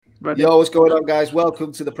Ready? Yo, what's going on, guys?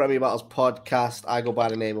 Welcome to the Premier Battles podcast. I go by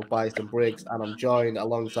the name of Bison Briggs, and I'm joined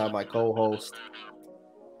alongside my co-host.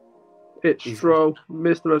 It's Stro,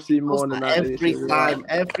 Mr. FC Morning. Every time.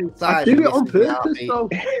 I do it on purpose, though.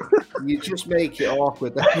 You just make it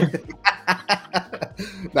awkward.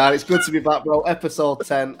 Nah, it's good to be back, bro. Episode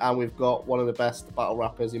 10, and we've got one of the best battle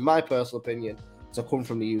rappers, in my personal opinion, to come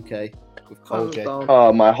from the UK with Koj.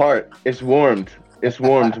 Oh, my heart is warmed. It's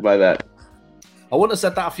warmed by that. I wouldn't have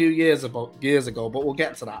said that a few years ago, but we'll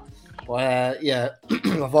get to that. But yeah,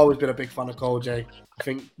 I've always been a big fan of Koj. I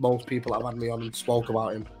think most people that have had me on and spoke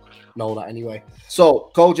about him know that anyway.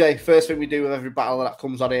 So, Koj, first thing we do with every battle that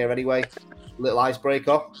comes on here anyway, little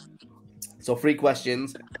icebreaker. So 3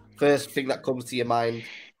 questions. First thing that comes to your mind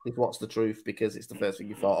is what's the truth, because it's the first thing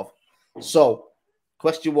you thought of. So,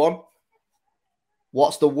 question 1.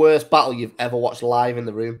 What's the worst battle you've ever watched live in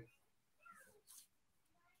the room?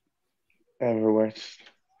 Ever watched?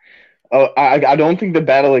 Oh, I don't think the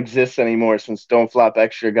battle exists anymore since Don't Flop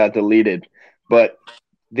Extra got deleted. But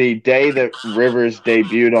the day that Rivers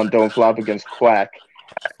debuted on Don't Flop against Quack,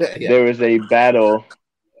 there was a battle.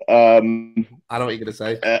 I know what you're gonna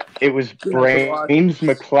say. It was Brains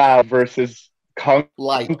McLeod versus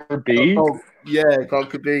Conquer B. Yeah,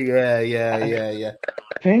 Conquer B. Yeah.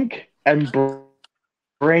 I think, and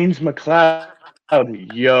Brains McLeod.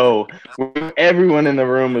 Yo, everyone in the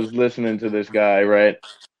room was listening to this guy, right?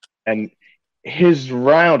 And his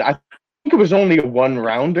round, I think it was only a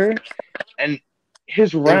 1-rounder, and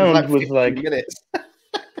his round was like minutes.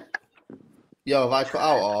 Yo, have I cut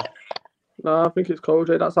out or? No, I think it's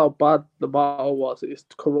Koj. That's how bad the battle was. It's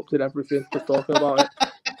corrupted everything. Just talking about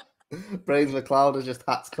it. Brains McLeod has just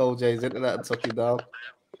hacked Koj's internet and took him down.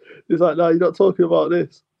 He's like, no, you're not talking about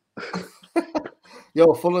this.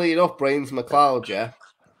 Yo, funnily enough, Brains McLeod, yeah.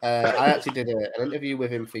 I actually did an interview with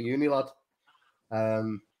him for Unilad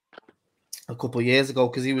a couple of years ago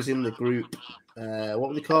because he was in the group. What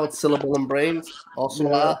were they called? Syllable and Brains, or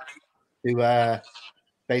something like that, who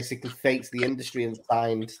basically faked the industry and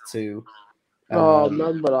signed to. I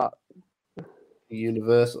remember that.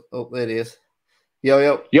 Universal. Oh, there it is.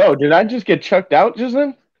 Yo, did I just get chucked out just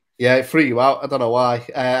then? Yeah, it threw you out. I don't know why.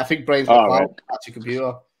 I think Brains McLeod at your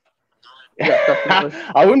computer. Yeah,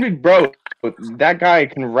 I wondered, bro, that guy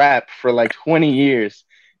can rap for like 20 years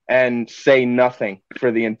and say nothing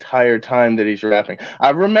for the entire time that he's rapping.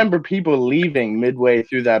 I remember people leaving midway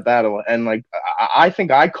through that battle, and like I think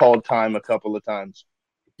I called time a couple of times,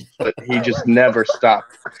 but he just never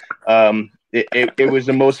stopped. It was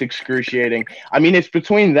the most excruciating. I mean, it's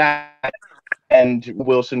between that and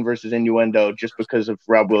Wilson versus Innuendo, just because of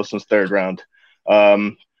Rob Wilson's 3rd round.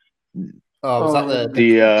 Was that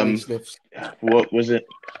the what was it?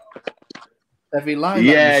 Every line.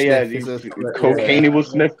 Yeah. Cocaine will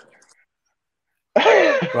sniff.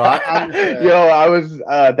 Right.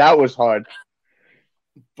 That was hard.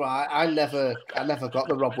 But I never got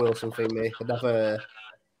the Rob Wilson thing, mate. I never.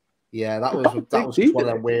 Yeah, that was just one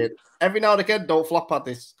of them weird. Every now and again, Don't Flop had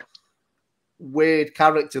this weird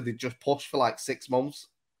character they just pushed for like 6 months.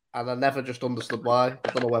 And I never just understood why. I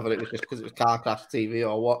don't know whether it was just because it was Car Crash TV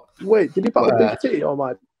or what. Wait, did he battle Big T or am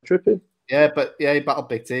I tripping? Yeah, he battled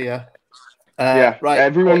Big T, yeah. Right.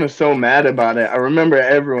 Everyone was so mad about it. I remember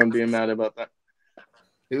everyone being mad about that.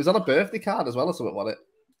 It was on a birthday card as well or something, wasn't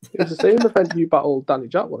it? It was the same event you battled Danny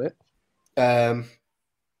Jack, wasn't it?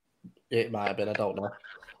 It might have been, I don't know.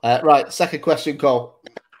 Right, second question, Cole.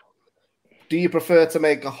 Do you prefer to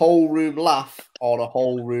make a whole room laugh or a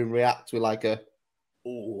whole room react with like a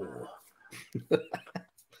ooh?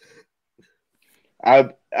 I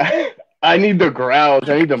need the growls.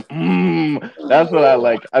 I need the That's what I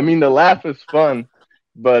like. I mean, the laugh is fun,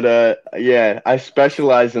 but yeah, I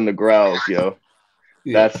specialize in the growls, yo.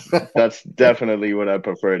 That's definitely what I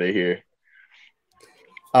prefer to hear.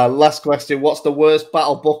 Last question. What's the worst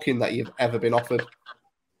battle booking that you've ever been offered?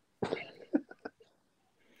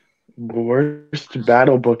 Worst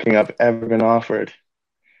battle booking I've ever been offered.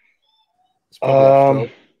 I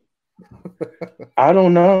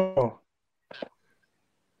don't know.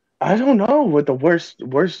 I don't know what the worst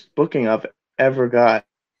booking I've ever got.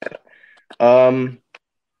 I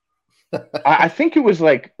think it was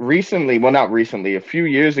like recently. Well, not recently. A few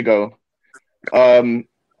years ago. When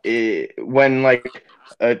like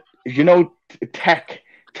Tech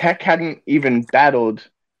hadn't even battled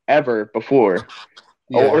ever before.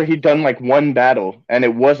 Yeah. Or he'd done like one battle and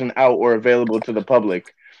it wasn't out or available to the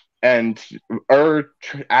public. And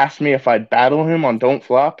asked me if I'd battle him on Don't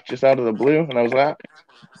Flop just out of the blue. And I was like,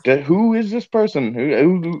 who is this person?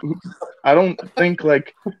 Who I don't think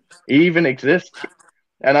like he even exists.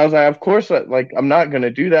 And I was like, of course, like I'm not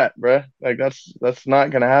gonna do that, bruh. Like that's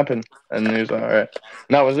not gonna happen. And he was like, all right,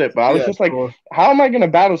 and that was it. But I was just like, how am I gonna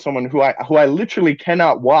battle someone who I literally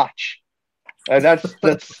cannot watch? That's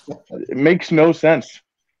it makes no sense.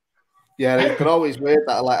 Yeah, it could always weird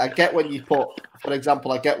that. Like, I get when you put, for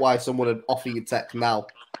example, I get why someone would offer you tech now,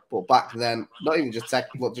 but back then, not even just tech,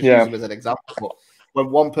 but just use them as an example. But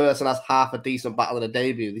when one person has half a decent battle in a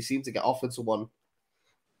debut, they seem to get offered someone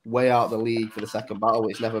way out of the league for the second battle,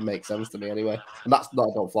 which never makes sense to me anyway. And that's not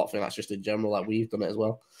a Don't Flop thing, that's just in general, like we've done it as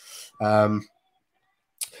well.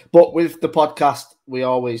 But with the podcast, we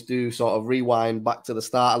always do sort of rewind back to the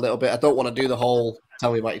start a little bit. I don't want to do the whole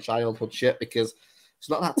tell me about your childhood shit because it's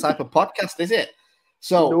not that type of podcast, is it?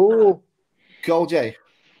 So, Jay,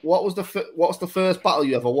 what's the first battle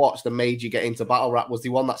you ever watched that made you get into battle rap? Was the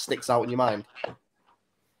one that sticks out in your mind?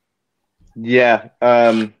 Yeah,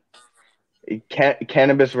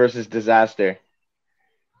 Cannabis versus Disaster.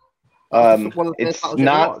 It's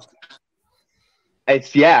not.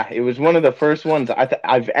 It was one of the first ones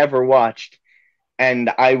I've ever watched, and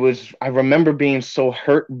I remember being so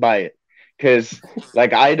hurt by it because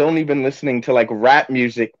like I'd only been listening to like rap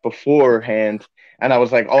music beforehand, and I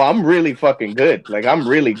was like, oh, I'm really fucking good, like I'm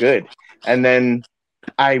really good, and then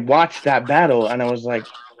I watched that battle, and I was like,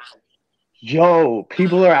 yo,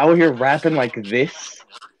 people are out here rapping like this.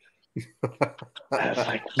 I was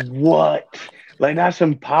like, what? Like, that's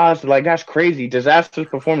impossible. Like, that's crazy. Disaster's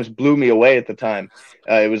performance blew me away at the time.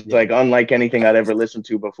 It was like unlike anything I'd ever listened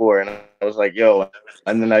to before. And I was like, yo.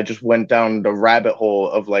 And then I just went down the rabbit hole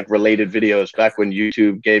of like related videos back when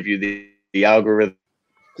YouTube gave you the algorithm.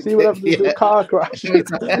 See what happens to a car crash.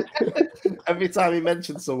 Every time he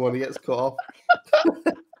mentions someone, he gets cut off.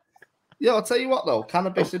 Yo, I'll tell you what though,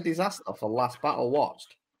 Cannabis and Disaster for last battle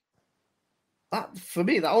watched. That for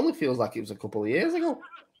me, that only feels like it was a couple of years ago.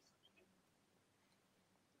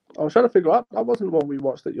 I was trying to figure out that wasn't the one we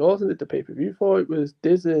watched at yours and did the pay-per-view for. It was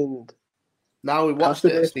Diz and now we watched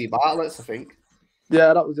it at Steve Bartlett's, I think.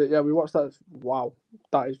 Yeah, that was it. Yeah, we watched that. Wow,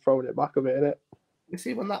 that is throwing it back a bit, isn't it? You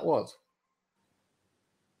see when that was?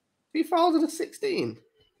 2016.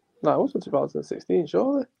 No, it wasn't 2016,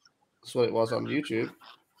 surely. That's what it was on YouTube.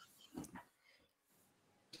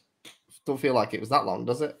 Don't feel like it was that long,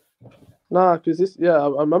 does it? Nah, because this, I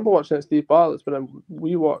remember watching it at Steve Bartlett's, but then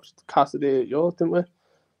we watched Cassidy at yours, didn't we?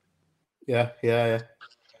 Yeah. I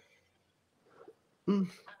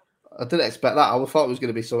didn't expect that. I thought it was going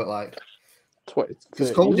to be something like...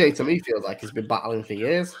 Because Cole to me feels like he's been battling for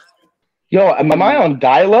years. Yo, am I on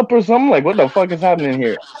dial-up or something? Like, what the fuck is happening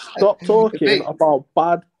here? Stop talking about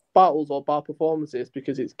bad battles or bad performances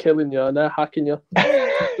because it's killing you and they're hacking you.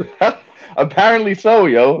 Apparently so,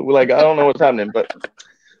 yo. Like, I don't know what's happening, but...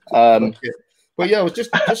 But yeah, it was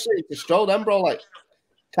just saying to stroll then, bro. Like,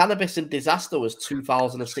 Cannabis and Disaster was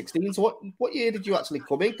 2016. So what year did you actually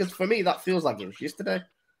come in? Because for me, that feels like it was yesterday.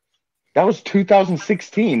 That was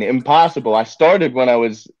 2016. Impossible. I started when I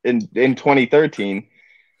was in 2013.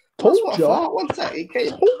 Told That's what I thought. One second.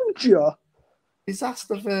 Told you.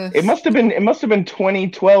 Disaster versus... It must have been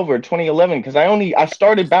 2012 or 2011 because I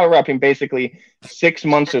started battle rapping basically 6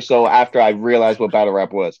 months or so after I realized what battle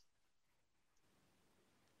rap was.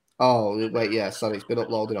 Oh wait, yeah. Sorry, it's been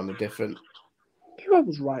uploaded on a different. I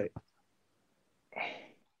was right.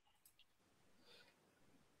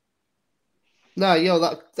 No, yo,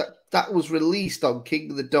 that was released on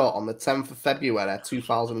King of the Dot on the 10th of February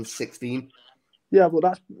 2016. Yeah,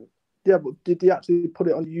 but did they actually put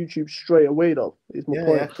it on YouTube straight away though? Is my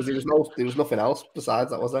point. Yeah, because there was nothing else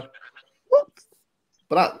besides that, was there? What?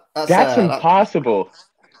 But that's impossible.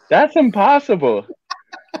 That's impossible.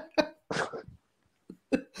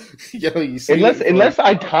 Yo, you see unless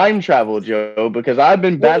I time traveled, Joe, because I've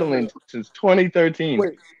been battling since 2013.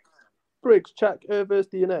 Wait, Briggs, check versus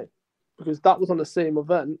DNA because that was on the same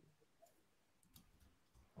event.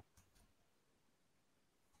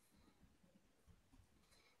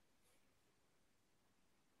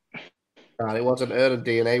 It wasn't and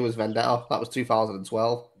DNA was Vendetta. That was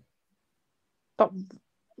 2012. That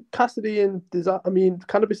Cassidy and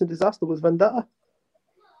Cannabis and Disaster was Vendetta.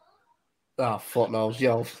 Oh, fuck knows,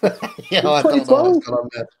 yo. Yeah, I don't know what's going on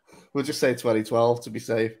there. We'll just say 2012 to be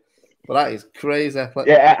safe. But that is crazy.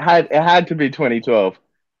 Yeah, it had to be 2012.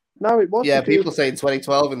 No, it was. Yeah, people saying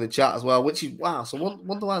 2012 in the chat as well, which is wow. So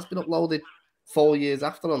wonder why it's been uploaded 4 years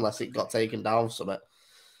after, unless it got taken down from it.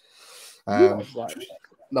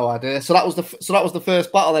 No idea. So that was the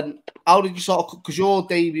first battle. Then how did you sort of? Because your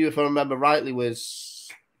debut, if I remember rightly, was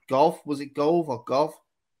Gov. Was it Gov or Gov?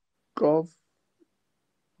 Gov.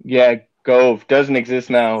 Yeah, Gove doesn't exist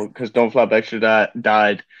now because Don't Flop Extra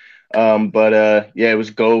died. But it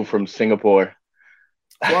was Gove from Singapore.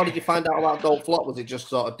 So how did you find out about Don't Flop? Was it just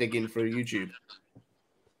sort of digging through YouTube?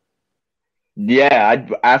 Yeah,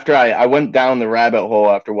 after I went down the rabbit hole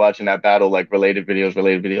after watching that battle, like related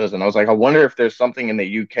videos, and I was like, I wonder if there's something in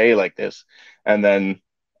the UK like this. And then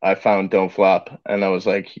I found Don't Flop, and I was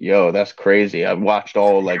like, yo, that's crazy. I watched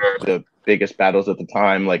all like the biggest battles at the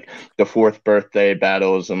time, like the 4th birthday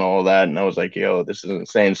battles and all that, and I was like, yo, this is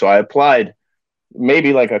insane. So I applied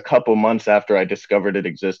maybe like a couple months after I discovered it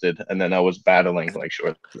existed, and then I was battling like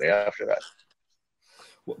shortly after that.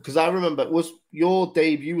 Because I remember, was your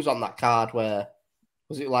debuts on that card where,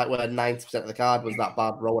 was it like where 90% of the card was that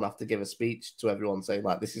bad Rowan have to give a speech to everyone saying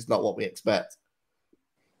like, this is not what we expect?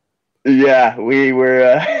 Yeah, we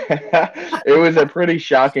were, it was a pretty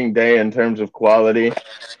shocking day in terms of quality.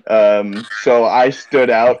 So I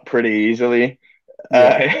stood out pretty easily.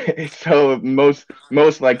 So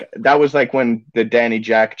most like, that was like when the Danny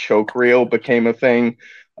Jack choke reel became a thing.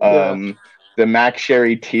 The Max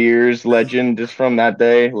Sherry Tears legend is from that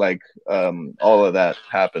day. Like, all of that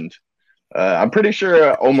happened. I'm pretty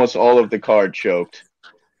sure almost all of the card choked.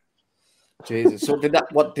 Jesus. So did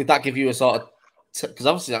that give you a sort of, because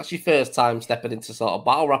obviously that's your first time stepping into sort of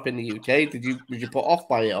battle rap in the UK. Did you put off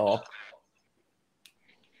by it or?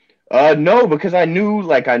 No, because I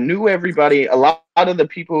knew everybody. A lot of the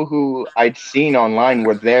people who I'd seen online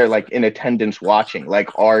were there, like in attendance watching, like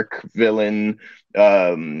Arc, Villain,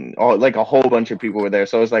 like a whole bunch of people were there.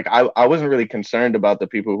 So I was like, I wasn't really concerned about the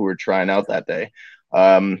people who were trying out that day.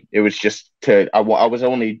 It was just I was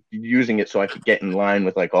only using it so I could get in line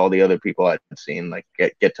with like all the other people I'd seen, like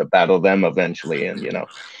get to battle them eventually, and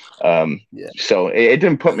so it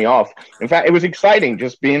didn't put me off. In fact, it was exciting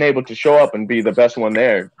just being able to show up and be the best one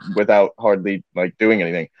there without hardly like doing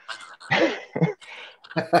anything.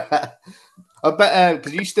 I bet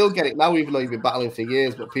because you still get it now, even though you've been battling for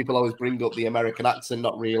years. But people always bring up the American accent,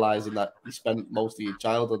 not realizing that you spent most of your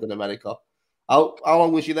childhood in America. How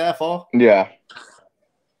long was you there for? Yeah.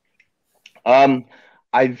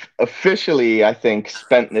 I've officially, I think,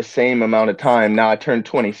 spent the same amount of time. Now I turned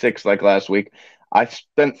 26 like last week. I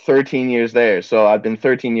spent 13 years there. So I've been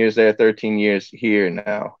 13 years there, 13 years here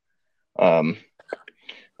now.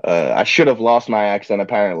 I should have lost my accent,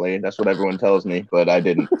 apparently. That's what everyone tells me, but I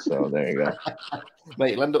didn't. So there you go.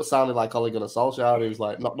 Mate, you'll end up sounding like Ole Gunnar Solskjaer, who's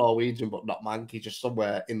like not Norwegian, but not Manky, just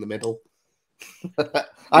somewhere in the middle.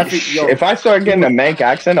 I think, if I start getting a Mank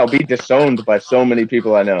accent, I'll be disowned by so many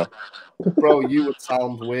people I know. Bro, you would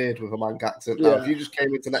sound weird with a Mank accent. Now, if you just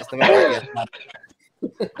came into next event,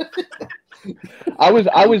 I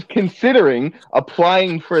was considering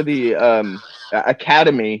applying for the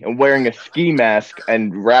academy and wearing a ski mask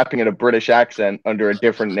and rapping in a British accent under a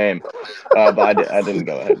different name, but I didn't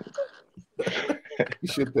go ahead. You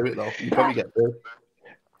should do it though. You probably get through.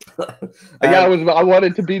 Yeah, I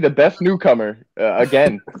wanted to be the best newcomer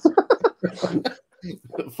again.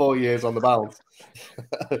 4 years on the bounce.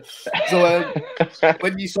 So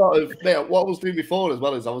when you sort of, mate, what I was doing before as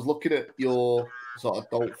well is I was looking at your sort of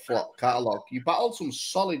Don't Flop catalogue. You battled some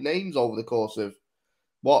solid names over the course of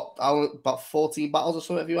about 14 battles or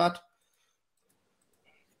something have you had?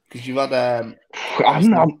 Because you've had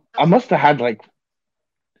I must have had like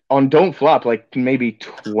on Don't Flop like maybe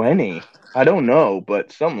 20. I don't know,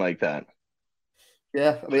 but something like that.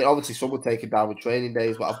 Yeah, I mean, obviously some would take it down with training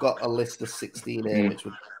days, but I've got a list of 16 here,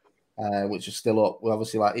 which is still up. We're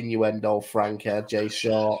obviously like Innuendo, Frank, Jay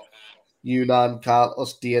Short, Yunnan,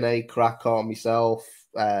 Carlos, DNA, Krakow, myself,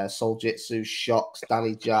 Soljitsu, Shocks,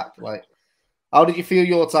 Danny Jack. Like, how did you feel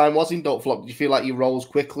your time was in Don't Flop? Did you feel like you rose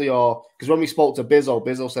quickly, or because when we spoke to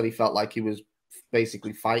Bizzo said he felt like he was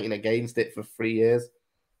basically fighting against it for 3 years?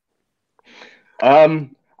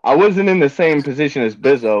 I wasn't in the same position as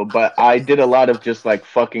Bizzo, but I did a lot of just like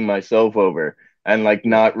fucking myself over and like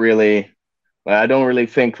not really. I don't really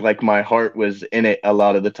think like my heart was in it a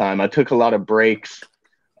lot of the time. I took a lot of breaks.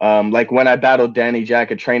 Like when I battled Danny Jack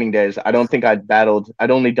at training days, I don't think I'd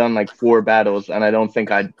only done like 4 battles, and I don't think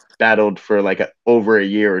I'd battled for like over a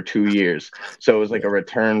year or 2 years. So it was like a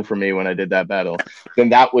return for me when I did that battle. Then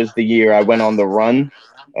that was the year I went on the run.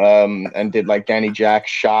 And did like Danny Jack,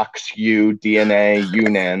 Shocks, DNA,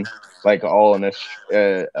 Yunnan, like all in this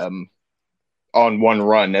on one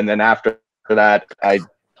run. And then after that, I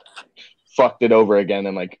fucked it over again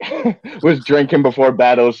and like was drinking before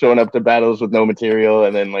battles, showing up to battles with no material,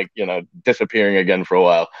 and then like disappearing again for a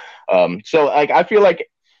while. So like I feel like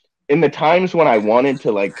in the times when I wanted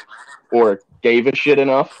to like or gave a shit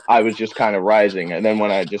enough, I was just kind of rising, and then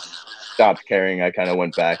when I just stopped caring, I kind of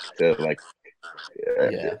went back to like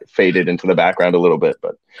faded into the background a little bit.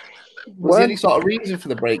 But was there any sort of reason for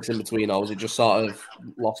the breaks in between, or was it just sort of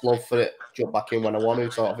lost love for it, jump back in when I want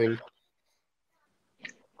to sort of thing?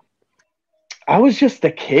 I was just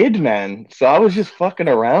a kid, man. So I was just fucking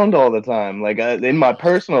around all the time. Like in my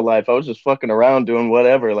personal life, I was just fucking around doing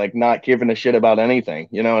whatever, like not giving a shit about anything.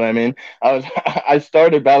 You know what I mean? I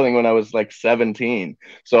started battling when I was like 17.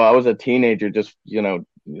 So I was a teenager, just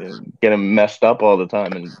getting messed up all the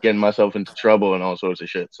time and getting myself into trouble and all sorts of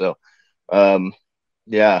shit. So,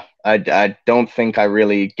 yeah, I don't think I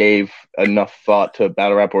really gave enough thought to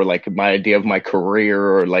battle rap or like my idea of my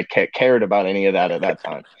career or like cared about any of that at that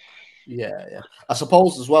time. Yeah. I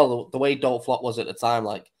suppose as well, the way Don't Flop was at the time,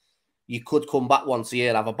 like you could come back once a year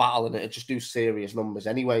and have a battle and it'd just do serious numbers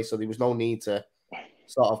anyway. So there was no need to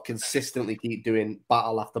sort of consistently keep doing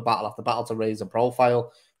battle after battle after battle to raise a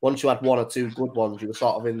profile. Once you had one or two good ones, you were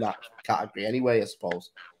sort of in that category anyway, I suppose.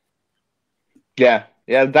 Yeah.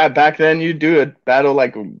 That back then you do a battle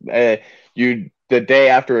like the day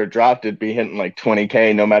after it dropped, it'd be hitting like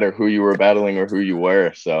 20K no matter who you were battling or who you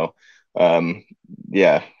were. So,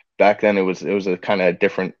 yeah. Back then it was a kind of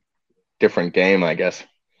different game, I guess.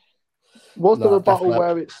 Was there a battle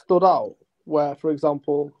where it stood out? Where, for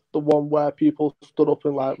example, the one where people stood up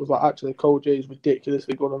and was like, actually, Cole J is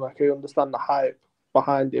ridiculously good, and I can understand the hype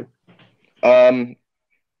behind him.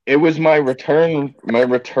 It was my return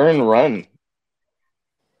run.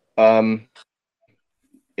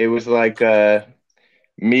 It was like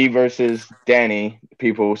me versus Danny.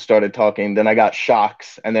 People started talking. Then I got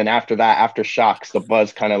Shocks, and then after that, after Shocks, the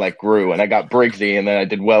buzz kind of like grew, and I got Briggsy, and then I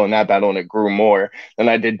did well in that battle, and it grew more. Then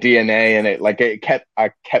I did DNA, and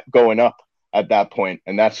I kept going up at that point,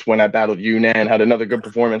 and that's when I battled Yunnan, had another good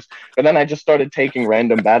performance. But then I just started taking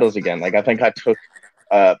random battles again. Like I think I took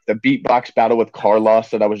the beatbox battle with Carlos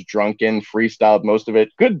that I was drunk in, freestyled most of it.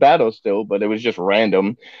 Good battle still, but it was just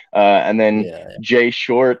random. And then Jay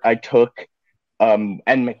Short, I took.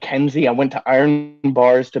 And Mackenzie, I went to Iron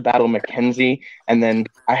Bars to battle Mackenzie, and then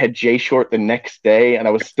I had Jay Short the next day, and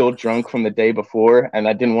I was still drunk from the day before, and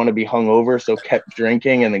I didn't want to be hungover, so kept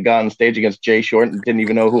drinking, and then got on stage against Jay Short and didn't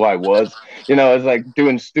even know who I was. I was like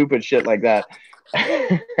doing stupid shit like that.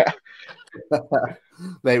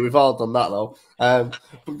 Mate, we've all done that though.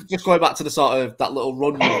 Just going back to the sort of that little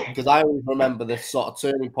run, because I always remember the sort of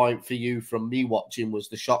turning point for you from me watching was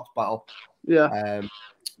the Shocks battle. Yeah.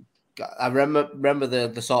 I remember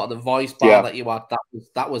the sort of the voice bar that you had.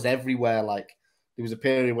 That was everywhere. Like there was a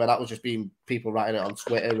period where that was just being people writing it on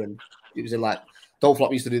Twitter, and it was in like Don't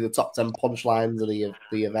Flop used to do the top 10 punchlines of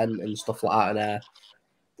the event and stuff like that.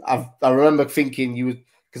 And I remember thinking you would,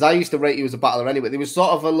 because I used to rate you as a battler anyway. There was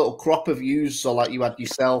sort of a little crop of yous. So like you had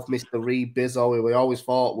yourself, Mr. Reed, Bizzo, who we always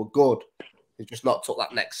thought were good. They just not took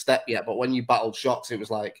that next step yet. But when you battled Shocks, it was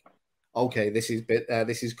like, okay, this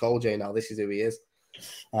is Cole J now. This is who he is.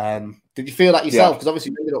 Did you feel that yourself? Because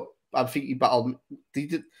obviously, I think you battled.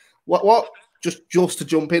 What? Just to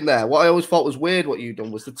jump in there. What I always thought was weird, what you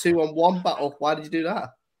done was the 2-on-1 battle. Why did you do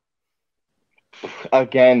that?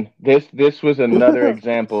 Again, this was another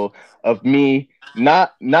example of me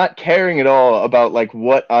not caring at all about like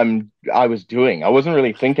what I was doing. I wasn't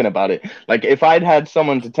really thinking about it. Like if I'd had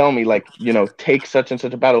someone to tell me like, take such and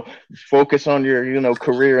such a battle, focus on your,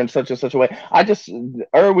 career in such and such a way,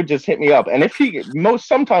 would just hit me up. And if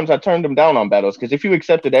sometimes I turned him down on battles, because if you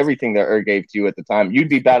accepted everything that gave to you at the time, you'd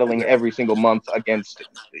be battling every single month against,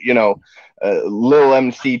 Lil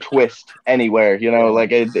MC Twist anywhere,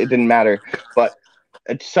 like it didn't matter. But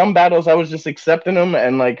at some battles I was just accepting them,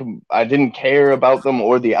 and like I didn't care about them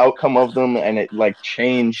or the outcome of them, and it like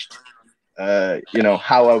changed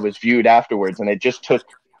how I was viewed afterwards. And it just took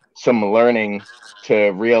some learning to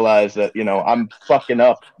realize that I'm fucking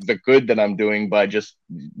up the good that I'm doing by just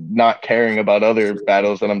not caring about other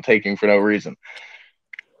battles that I'm taking for no reason.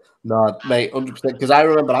 No, mate, 100%. Because I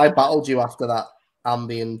remember I battled you after that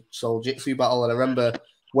Ambi and Soul Jitsu battle, and I remember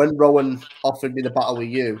when Rowan offered me the battle with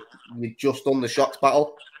you, you'd just done the Shocks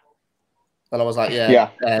battle. And I was like,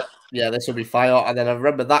 yeah, this will be fire. And then I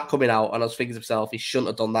remember that coming out, and I was thinking to myself, he shouldn't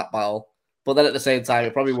have done that battle. But then at the same time,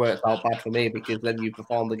 it probably worked out bad for me, because then you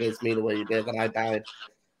performed against me the way you did, and I died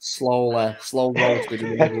slow roasted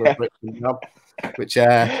in the middle of Britain, which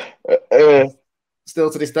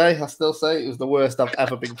still to this day, I still say it was the worst I've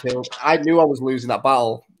ever been killed. I knew I was losing that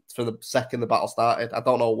battle for the second the battle started. I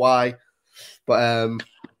don't know why, but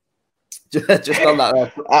just on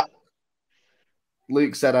that,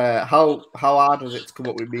 Luke said, "How hard was it to come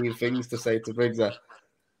up with mean things to say to Briggsy?"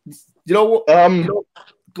 You know what?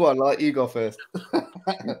 Go on, let you go first.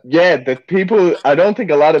 Yeah, I don't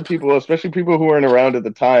think a lot of people, especially people who weren't around at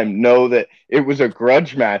the time, know that it was a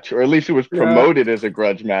grudge match, or at least it was promoted as a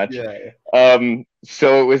grudge match. Yeah.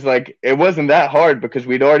 So it was like, it wasn't that hard because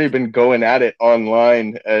we'd already been going at it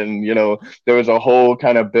online, and there was a whole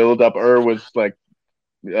kind of build up. Was like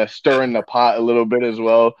stirring the pot a little bit as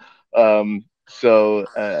well. So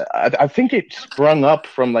I think it sprung up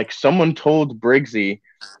from like someone told Briggsy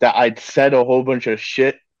that I'd said a whole bunch of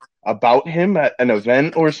shit about him at an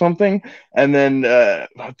event or something, and then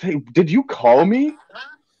did you call me?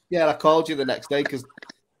 Yeah, I called you the next day because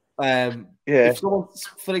if someone,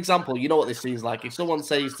 for example, you know what this seems like. If someone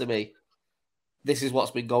says to me, "This is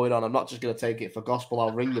what's been going on," I'm not just going to take it for gospel.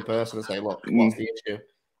 I'll ring the person and say, "Look, what's the issue?"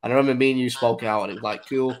 And I remember me and you spoke out, and it was like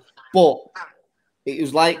cool, but it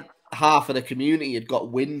was like half of the community had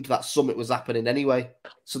got wind that Summit was happening anyway,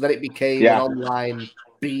 so then it became an online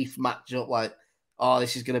beef matchup. Like, oh,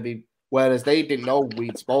 this is going to be. Whereas they didn't know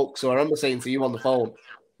we'd spoke, so I remember saying to you on the phone,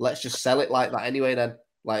 "Let's just sell it like that anyway." Then,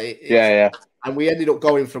 like, and we ended up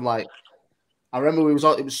going from like, I remember it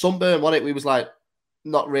was Sunburn, wasn't it? We was like,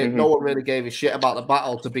 not really, no one really gave a shit about the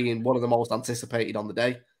battle to being one of the most anticipated on the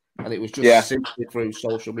day, and it was just simply through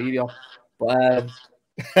social media. But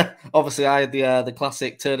obviously, I had the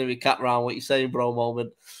classic turning my cap round. What you saying, bro?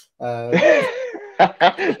 Moment.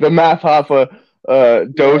 The Math Hoffa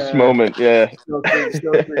dose moment. Yeah. Still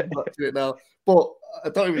it now. But I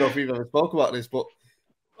don't even know if we've ever spoke about this. But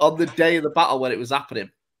on the day of the battle when it was happening,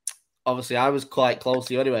 obviously I was quite close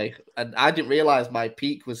to you anyway, and I didn't realize my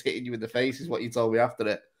peak was hitting you in the face. Is what you told me after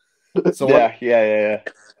it. So yeah.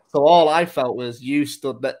 So all I felt was you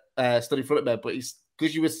stood in front of me, but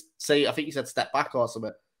because you were saying, I think you said step back or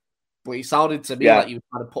something, but it sounded to me like you were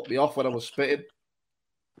trying to put me off when I was spitting.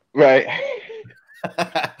 Right.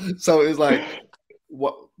 So it was like,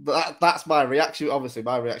 what? That's my reaction. Obviously,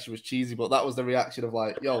 my reaction was cheesy, but that was the reaction of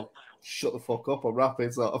like, yo, shut the fuck up, I'm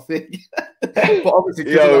rapping, sort of thing. But obviously,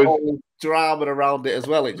 because of the whole drama around it as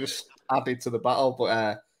well, it just added to the battle.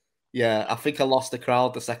 But yeah, I think I lost the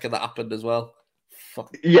crowd the second that happened as well.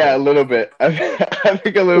 Yeah, a little bit. I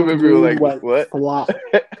think a little bit. We were like, "What?" Bro,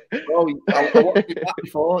 I watched it back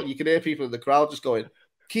before. You can hear people in the crowd just going,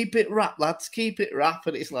 "Keep it rap, lads, keep it rap,"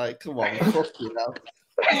 and it's like, "Come on, fuck you now."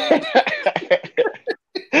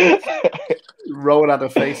 Rowan had a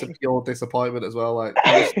face of pure disappointment as well. Like,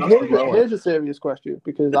 here's a serious question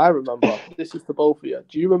because I remember this is to both of you.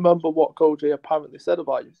 Do you remember what Koji apparently said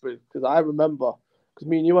about you, Bruce? Because I remember, because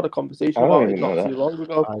me and you had a conversation about it not too long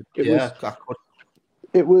ago.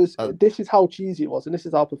 It was this is how cheesy it was, and this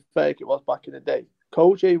is how pathetic it was back in the day.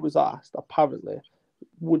 Koji was asked, apparently,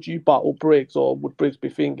 would you battle Briggs or would Briggs be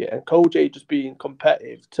thinking? And Koji, just being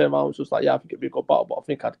competitive, turned around and was just like, yeah, I think it'd be a good battle, but I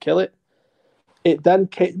think I'd kill it. It then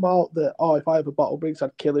came out that, if I ever battle Briggs,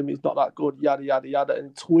 I'd kill him. He's not that good, yada, yada, yada,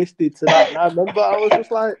 and twisted to that. And I remember I was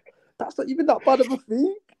just like, that's not even that bad of a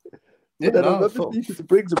thing. But then I remember speaking to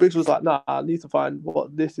Briggs, and Briggs was like, nah, I need to find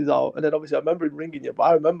what this is out. And then obviously I remember him ringing you, but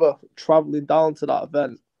I remember travelling down to that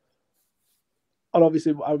event. And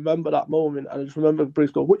obviously I remember that moment, and I just remember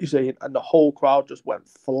Briggs going, what you saying? And the whole crowd just went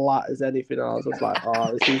flat as anything. And I was just like,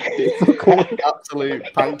 oh, this is difficult. Absolute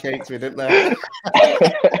pancakes me, didn't they?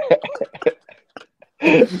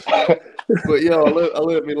 But yo, I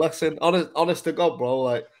learned my lesson. Honest to God, bro.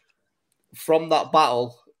 Like, from that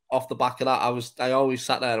battle, off the back of that, I always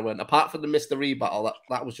sat there and went, apart from the Mr. Reed battle,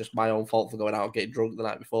 that was just my own fault for going out and getting drunk the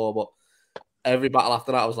night before. But every battle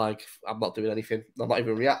after that, I was like, I'm not doing anything. I'm not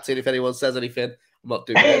even reacting if anyone says anything. I'm not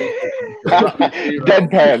doing anything.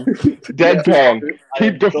 Deadpan.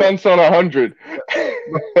 Keep defense on 100.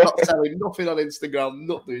 Not selling nothing on Instagram.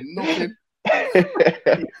 Not doing nothing.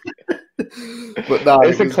 But no,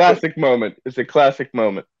 it's a classic moment. It's a classic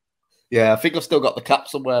moment. Yeah, I think I've still got the cap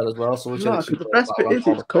somewhere as well. So the best bit is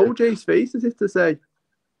it's Koji's face as if to say,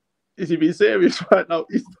 "Is he being serious right now?"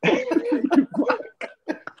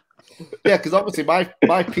 Yeah, because obviously my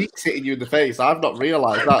peak's hitting you in the face. I've not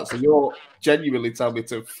realised that, so you're genuinely telling me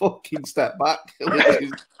to fucking step back, which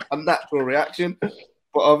is a natural reaction.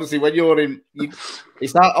 But obviously, when you're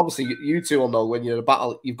it's not obviously you two will know when you're in a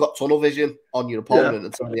battle, you've got tunnel vision on your opponent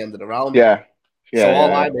until the end of the round.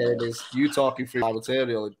 All I'm hearing is you talking through my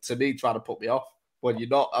material, and to me trying to put me off when you're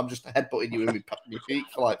not. I'm just headbutting you in my feet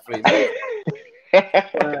for like 3 minutes.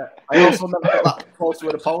 I also never got that close to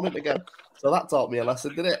an opponent again, so that taught me a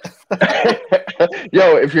lesson, didn't it?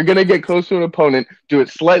 Yo, if you're gonna get close to an opponent, do it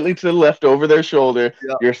slightly to the left over their shoulder.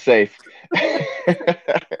 Yeah. You're safe.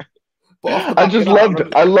 I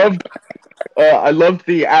loved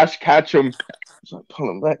the Ash Ketchum. Pull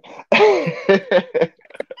him back.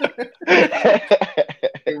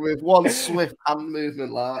 With one swift hand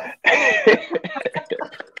movement like that.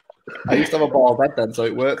 I used to have a bald head then, so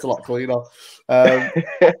it worked a lot cleaner.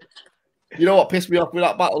 You know what pissed me off with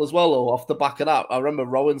that battle as well, though, off the back of that? I remember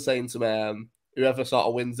Rowan saying to me, whoever sort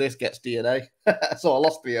of wins this gets DNA. So I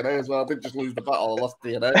lost DNA as well. I didn't just lose the battle, I lost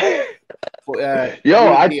DNA. But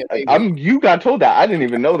you got told that. I didn't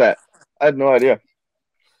even know that. I had no idea.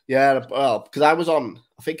 Yeah, well, because I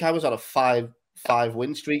think I was on a five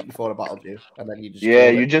win streak before I battled you, and then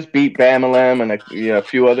you just beat Bamalam and a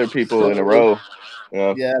few other people in a row.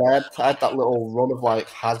 Yeah, I had that little run of like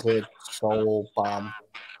Hazard, Soul, Bam,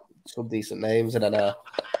 some decent names, and then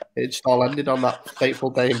it just all ended on that fateful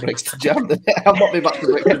day in Brixton Jam. I've not been back to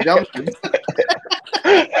Brixton Jam since.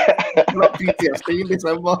 Not PTSD in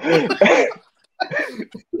December.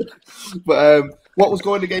 But what was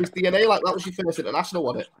going against DNA like? That was your first international,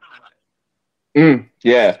 wasn't it?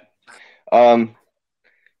 Yeah.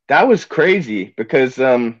 That was crazy because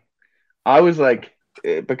I was like,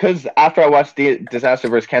 because after I watched Disaster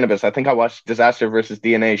vs. Cannabis, I think I watched Disaster vs.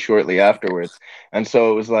 DNA shortly afterwards, and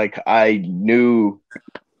so it was like I knew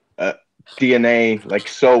DNA like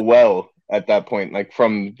so well at that point, like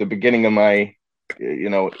from the beginning of my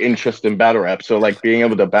interest in battle rap. So like being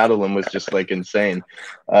able to battle him was just like insane.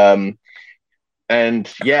 And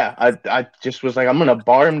yeah, I just was like, I'm gonna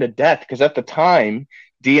bar him to death, because at the time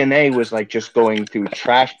DNA was like just going through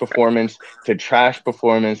trash performance to trash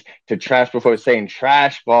performance to trash performance, saying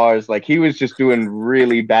trash bars. Like he was just doing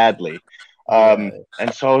really badly. And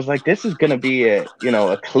so I was like, this is gonna be a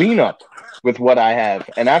cleanup with what I have.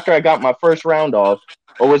 And after I got my first round off,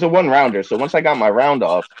 or was it one rounder? So once I got my round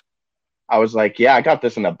off, I was like, yeah, I got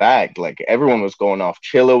this in the bag. Like everyone was going off.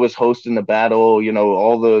 Chilla was hosting the battle.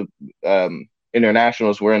 All the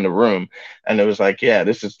internationals were in the room, and it was like, yeah,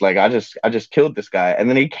 this is like, I just killed this guy. And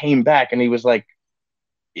then he came back and he was like,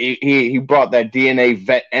 he brought that DNA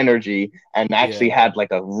vet energy and actually had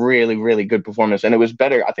like a really, really good performance. And it was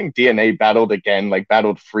better. I think DNA battled again, like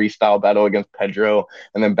battled freestyle battle against Pedro,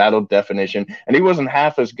 and then battled definition. And he wasn't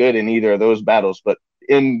half as good in either of those battles, but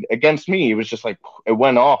against me, he was just like, it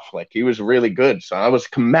went off. Like he was really good. So I was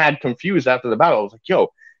mad confused after the battle. I was like,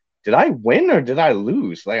 yo, did I win or did I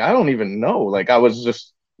lose? Like, I don't even know. Like, I was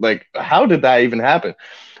just like, how did that even happen?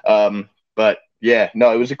 But yeah,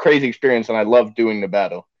 no, it was a crazy experience, and I loved doing the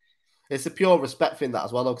battle. It's a pure respect thing, that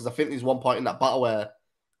as well, though, because I think there's one point in that battle where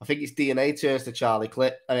I think it's DNA turns to Charlie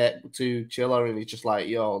Clip to Chiller, and he's just like,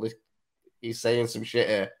 yo, he's saying some shit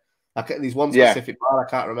here. There's one specific part I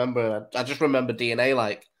can't remember. I just remember DNA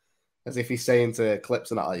like as if he's saying to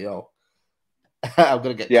Clips and that, like, yo, I'm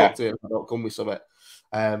gonna get cooked here if I don't come with something.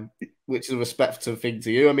 Which is a respectful thing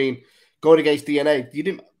to you. I mean, going against DNA,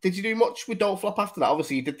 did you do much with Don't Flop after that?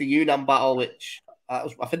 Obviously, you did the Yunnan battle, which I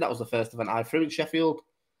think that was the first event I threw in Sheffield.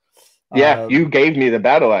 Yeah, you gave me the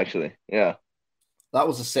battle, actually. Yeah. That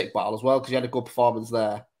was a sick battle as well, because you had a good performance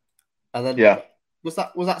there. And then was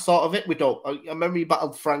that sort of it? I remember you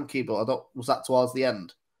battled Frankie, but was that towards the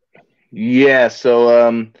end? Yeah,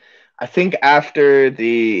 so I think after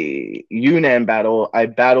the Yunnan battle, I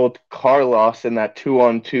battled Carlos in that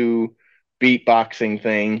 2-on-2 beatboxing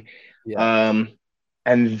thing. Yeah.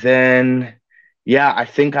 And then, I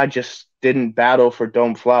think I just didn't battle for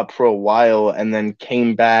Don't Flop for a while, and then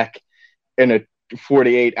came back in a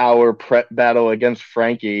 48-hour prep battle against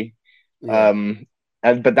Frankie. Yeah.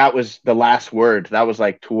 But that was the last word. That was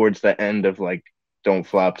like towards the end of like Don't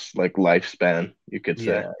Flop's like lifespan, you could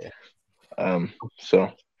say. Yeah.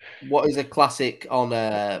 So what is a classic on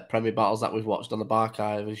Premier Battles that we've watched on the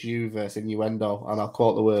Barchive is you versus Innuendo, and I'll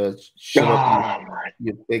quote the words, "Shut up,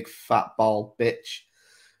 you big fat bald bitch."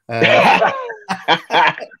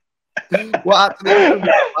 What happened?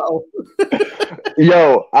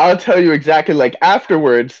 Yo, I'll tell you exactly. Like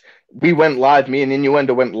afterwards, we went live. Me and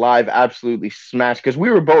Innuendo went live, absolutely smashed, because we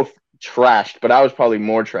were both trashed, but I was probably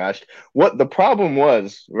more trashed. What the problem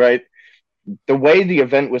was, right? The way the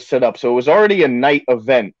event was set up, so it was already a night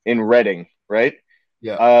event in Reading, right?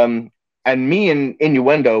 Yeah. And me and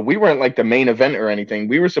Innuendo, we weren't like the main event or anything.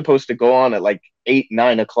 We were supposed to go on at like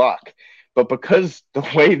 8-9 o'clock, but because the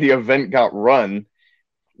way the event got run,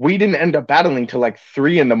 we didn't end up battling till like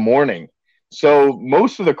 3 a.m. So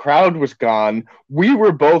most of the crowd was gone. We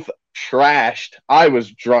were both trashed. I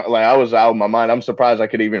was drunk, like I was out of my mind. I'm surprised I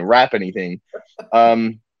could even rap anything.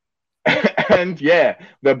 And yeah,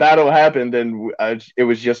 the battle happened, and it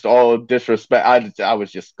was just all disrespect. I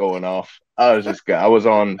was just going off. I was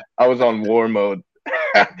on war mode.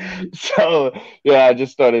 So yeah, I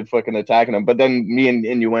just started fucking attacking him. But then me and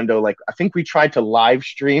Innuendo, like I think we tried to live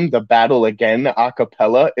stream the battle again a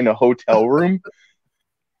cappella in a hotel room.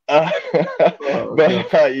 Yeah,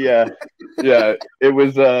 it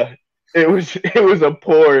was a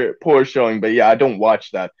poor showing. But yeah, I don't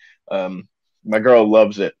watch that. My girl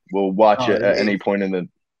loves it. We'll watch it at any point in the.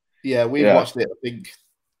 Yeah, we've watched it, I think,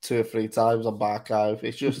 2 or 3 times on Barchive.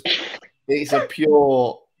 It's a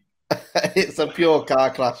pure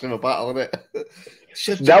car crash of a battle, isn't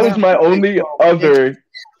it? That was my only other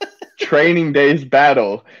training days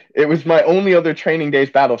battle. It was my only other training days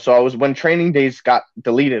battle. So when training days got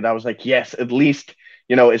deleted, I was like, yes, at least,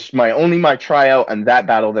 it's my tryout and that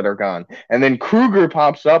battle that are gone. And then Kruger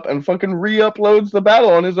pops up and fucking re-uploads the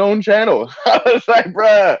battle on his own channel. I was like,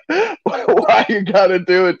 bruh, why you gotta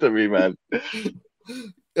do it to me, man?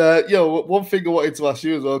 One thing I wanted to ask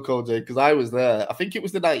you as well, Koji, because I was there. I think it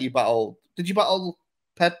was the night you battled. Did you battle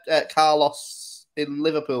Carlos in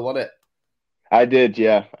Liverpool, wasn't it? I did,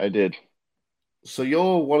 yeah, I did. So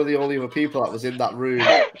you're one of the only other people that was in that room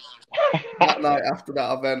that night after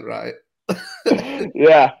that event, right?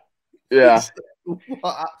 Yeah.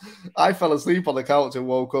 I fell asleep on the couch and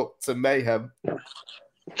woke up to mayhem. What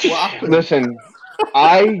happened? Listen,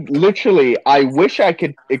 I wish I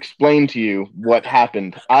could explain to you what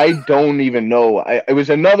happened. I don't even know. It was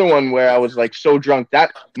another one where I was like so drunk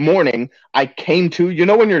that morning. I came to,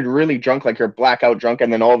 when you're really drunk, like you're blackout drunk,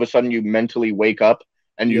 and then all of a sudden you mentally wake up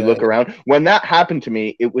and you look around. When that happened to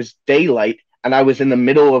me, it was daylight and I was in the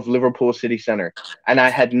middle of Liverpool City Centre and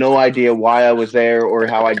I had no idea why I was there or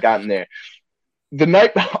how I'd gotten there.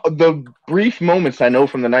 The brief moments I know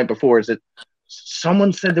from the night before is that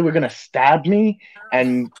someone said they were going to stab me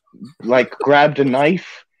and like grabbed a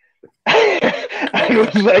knife and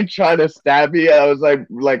was like trying to stab me. I was like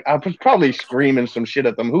I was probably screaming some shit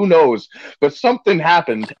at them. Who knows? But something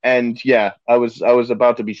happened and yeah, I was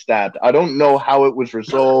about to be stabbed. I don't know how it was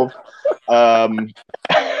resolved. What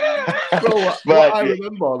I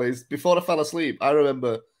remember is before I fell asleep, I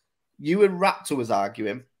remember you and Raptor was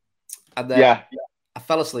arguing and then I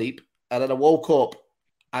fell asleep and then I woke up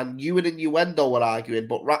and you and Innuendo were arguing,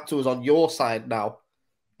 but Raptor was on your side now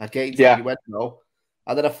against Innuendo.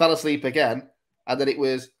 And then I fell asleep again, and then it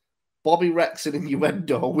was Bobby Rex and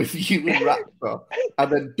Innuendo with you and Raptor,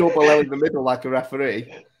 and then Double L in the middle like a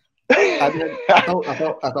referee. And then I don't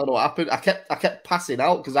know what happened. I kept passing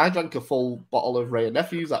out because I drank a full bottle of Ray and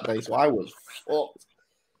Nephews that day, so I was fucked.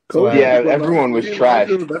 So, everyone was trash.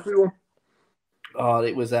 Oh,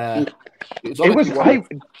 it was.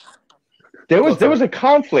 There was a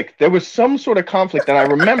conflict. There was some sort of conflict, and I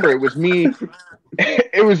remember it was me.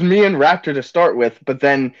 It was me and Raptor to start with, but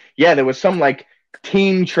then there was some like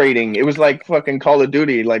team trading. It was like fucking Call of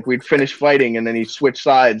Duty. Like we'd finish fighting, and then he switched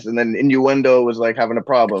sides, and then Innuendo was like having a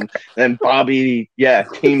problem. And then Bobby,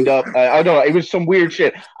 teamed up. I don't know. It was some weird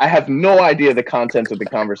shit. I have no idea the contents of the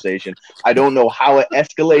conversation. I don't know how it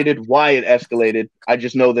escalated, why it escalated. I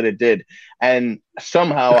just know that it did, and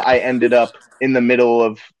somehow I ended up in the middle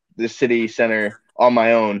of the city center on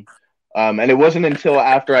my own. And it wasn't until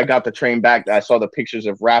after I got the train back that I saw the pictures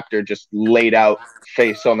of Raptor just laid out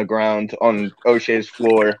face on the ground on O'Shea's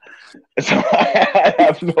floor. So I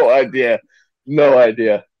have no idea. No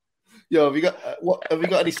idea. Yo, have you got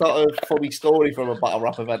any sort of funny story from a battle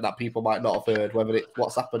rap event that people might not have heard, whether it's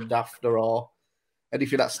what's happened after or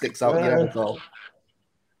anything that sticks out in your head at all?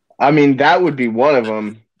 I mean, that would be one of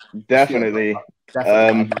them. Definitely.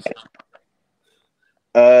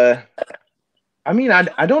 I mean,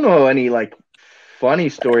 I don't know any like funny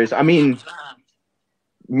stories. I mean,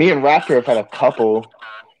 me and Raptor have had a couple.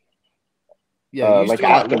 Yeah, like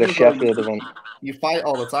after the Sheffield event. You fight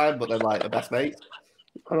all the time, but they're like the best mates.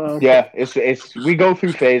 Yeah, it's we go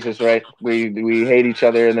through phases, right? We hate each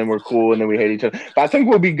other and then we're cool and then we hate each other. But I think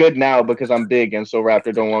we'll be good now because I'm big and so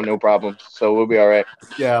Raptor don't want no problems. So we'll be all right.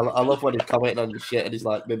 Yeah, I love when he's commenting on your shit and he's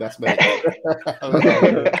like my best mate.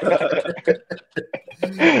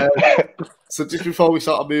 So just before we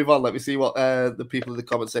sort of move on, let me see what the people in the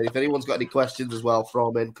comments say. If anyone's got any questions as well,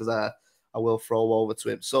 throw them in because I will throw over to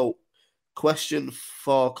him. So question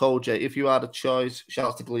for Koji, if you had a choice, shout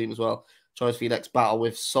out to Gleam as well, choice for your next battle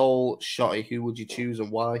with Soul, Shotty, who would you choose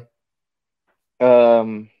and why?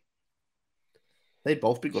 They'd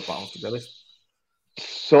both be good battles, to be honest.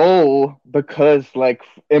 Soul, because like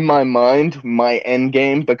in my mind, my end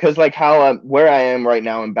game, because like how where I am right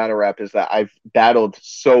now in battle rap is that I've battled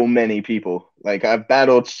so many people. Like I've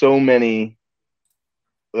battled so many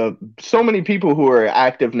people who are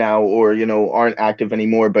active now or, aren't active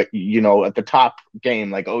anymore, but, at the top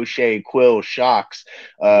game, like O'Shea, Quill, Shocks,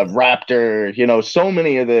 Raptor, so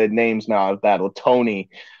many of the names now I've battled, Tony.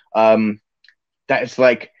 That's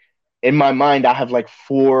like, in my mind, I have like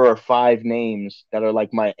 4 or 5 names that are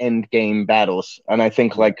like my end game battles. And I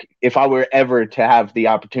think like if I were ever to have the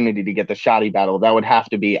opportunity to get the Shotty battle, that would have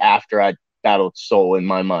to be after I battled Soul in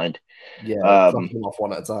my mind. Yeah, off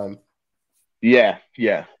one at a time. Yeah.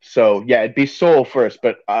 So, it'd be Soul first,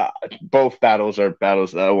 but both battles are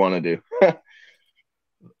battles that I want to do.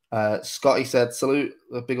 Scotty said, salute,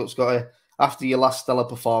 big up Scotty. after your last stellar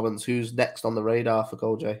performance, who's next on the radar for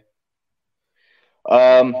Koj?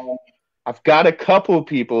 I've got a couple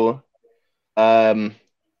people. One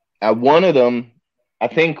of them, I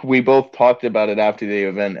think we both talked about it after the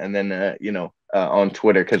event, and then on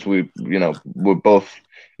Twitter, because we both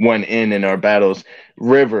went in our battles.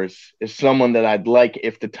 Rivers is someone that I'd like,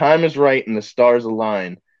 if the time is right and the stars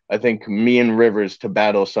align, I think me and Rivers to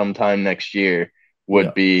battle sometime next year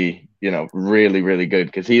would be, really, really good,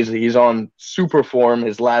 because he's on super form.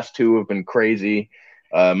 His last two have been crazy.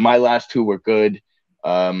 My last two were good.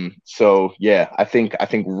 So yeah, I think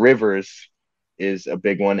Rivers is a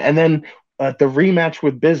big one. And then the rematch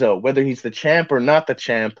with Bizzo, whether he's the champ or not the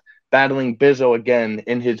champ, battling Bizzo again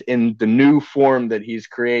in the new form that he's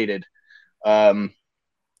created. Because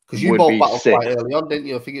you both battled quite early on, didn't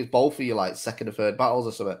you? I think it was both of you like second or third battles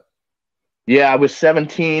or something. Yeah, I was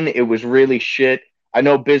 17. It was really shit. I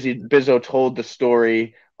know Bizzo told the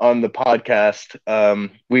story on the podcast.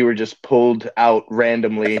 We were just pulled out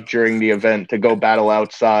randomly during the event to go battle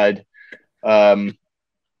outside.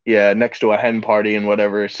 Next to a hen party and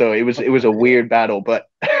whatever. So it was a weird battle, but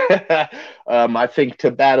I think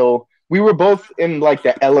to battle, we were both in like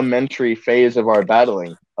the elementary phase of our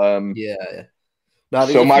battling. So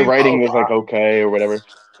my writing was like okay or whatever.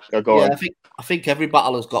 Go on. I think every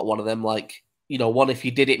battle has got one of them. Like, one, if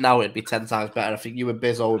you did it now, it'd be 10 times better. I think you and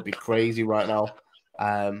Bizzo would be crazy right now.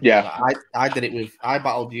 I did it I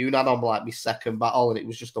battled Yunnan on like my second battle, and it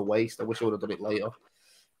was just a waste. I wish I would have done it later.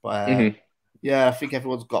 But yeah, I think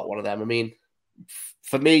everyone's got one of them. I mean,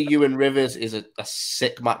 for me, you and Rivers is a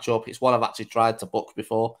sick matchup. It's one I've actually tried to book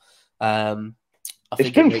before. It's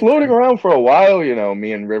been floating around for a while,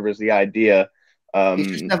 me and Rivers, the idea.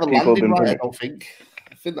 It's just never landed right, I don't think.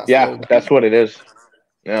 I think that's what it is.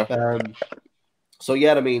 Yeah. So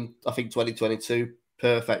yeah, I mean, I think 2022,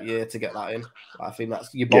 perfect year to get that in. I think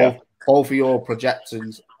that's both of your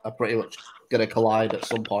projections are pretty much going to collide at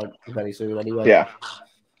some point very soon anyway. Yeah.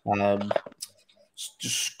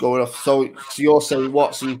 Just going off. So you're saying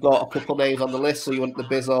what? So you've got a couple names on the list. So you want the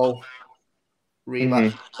Bizzo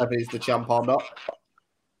rematch, whether he's the champ or not?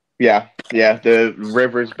 Yeah. The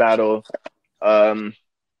Rivers battle. I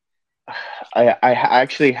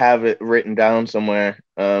actually have it written down somewhere.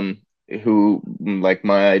 Who like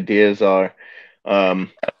my ideas are. I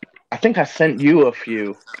think I sent you a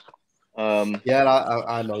few. I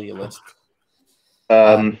know your list.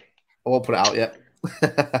 I won't put it out yet.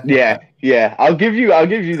 yeah. I'll give you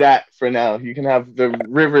that for now. You can have the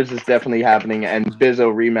Rivers is definitely happening, and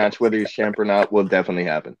Bizzo rematch, whether he's champ or not, will definitely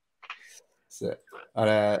happen. That's it.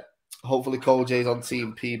 And hopefully Koj on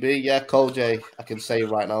Team PB. Yeah, Koj, I can say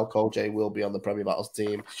right now, Koj will be on the Premier Battles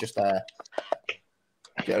team. It's just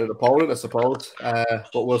get an opponent, I suppose.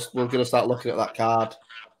 But we're going to start looking at that card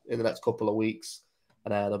in the next couple of weeks,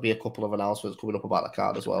 and there'll be a couple of announcements coming up about the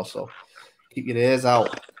card as well. So keep your ears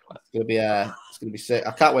out. It's gonna be sick.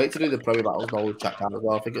 I can't wait to do the Premier Battles Knowledge Chat card as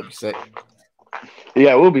well. I think it'll be sick.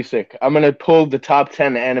 Yeah, it will be sick. I'm gonna pull the top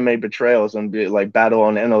 10 anime betrayals and be like battle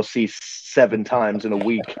on NOC 7 times in a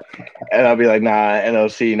week, and I'll be like, nah,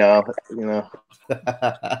 NOC now.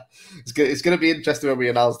 It's gonna be interesting when we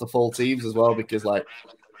announce the full teams as well, because like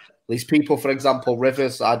these people, for example,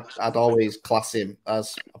 Rivers, I'd always class him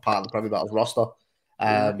as a part of the Premier Battles roster.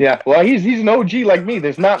 Well, he's an OG like me.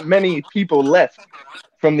 There's not many people left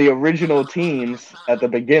from the original teams at the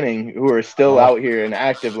beginning who are still out here and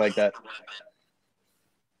active like that.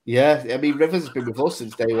 Yeah, I mean Rivers has been with us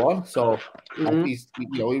since day one, so he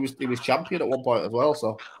was champion at one point as well.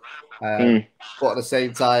 So, but at the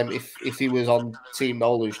same time, if he was on Team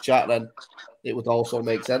No Lose Chat, then it would also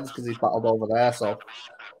make sense because he's battled over there. So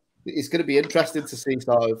it's going to be interesting to see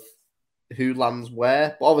sort of who lands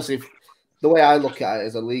where. But obviously, the way I look at it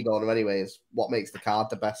as a league owner, anyway, is what makes the card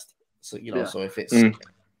the best. So so if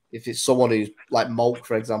it's someone who's like Moke,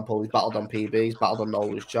 for example, he's battled on PB, he's battled on No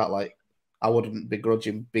Lose Chat, like. I wouldn't begrudge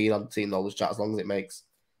him being on Team Knowledge Chat as long as it makes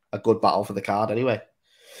a good battle for the card anyway.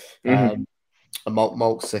 And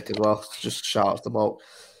Moke's sick as well. Just shout out to Moke.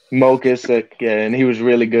 Moke is sick, yeah, and he was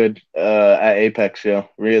really good at Apex, yeah.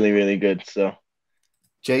 Really, really good. So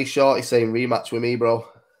Jay Shorty saying rematch with me, bro.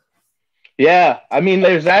 Yeah, I mean,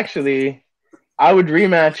 there's actually I would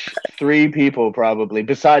rematch 3 people probably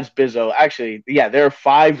besides Bizzo. Actually, yeah, there are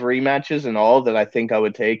 5 rematches in all that I think I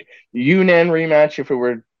would take. Yunnan rematch if it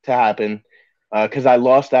were to happen. Because I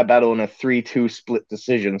lost that battle in a 3-2 split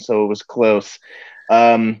decision, so it was close.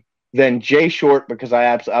 Then Jay Short, because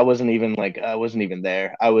I wasn't even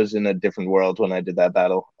there. I was in a different world when I did that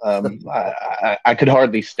battle. I could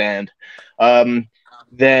hardly stand.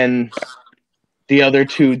 Then the other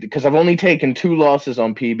two, because I've only taken 2 losses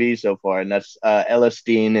on PB so far, and that's Ellis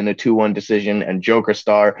Dean in a 2-1 decision and Joker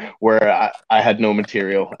Star, where I had no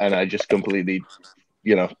material and I just completely,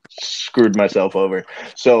 screwed myself over.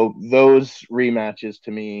 So those rematches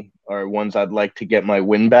to me are ones I'd like to get my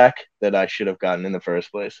win back that I should have gotten in the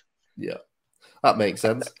first place. Yeah, that makes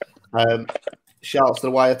sense. Shouts to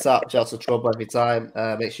the Wiretap, shouts to Trouble every time.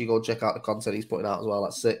 Make sure you go and check out the content he's putting out as well.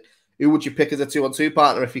 That's sick. Who would you pick as a 2-on-2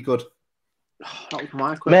 partner if you could? That was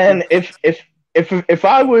my question. Man, if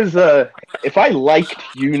I was if I liked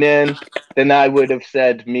Yunnan, then I would have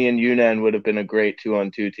said me and Yunnan would have been a great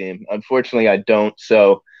 2-on-2 team. Unfortunately, I don't,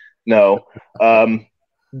 so no.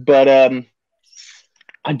 But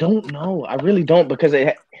I don't know. I really don't, because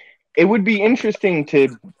it would be interesting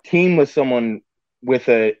to team with someone with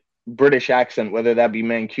a British accent, whether that be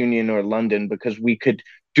Mancunian or London, because we could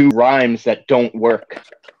do rhymes that don't work.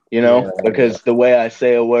 Because the way I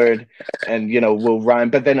say a word and, will rhyme,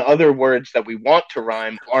 but then other words that we want to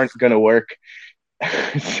rhyme aren't going to work.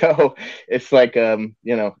 So it's like,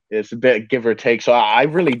 it's a bit give or take. So I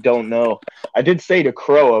really don't know. I did say to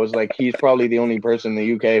Crow, I was like, he's probably the only person in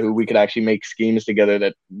the UK who we could actually make schemes together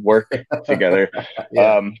that work together.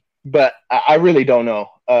 But I really don't know.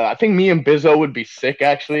 I think me and Bizzo would be sick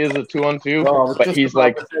actually as a 2-on-2. But he's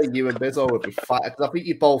like, you and Bizzo would be fat, because I think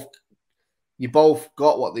you both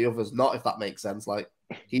got what the other's not, if that makes sense. Like,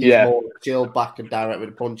 he's more chilled back and direct with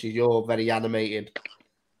the punches. You're very animated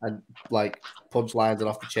and like punchlines and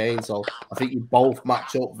off the chain. So I think you both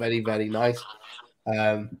match up very, very nice.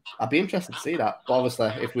 I'd be interested to see that. But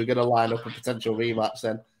obviously, if we're going to line up a potential rematch,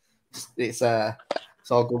 then it's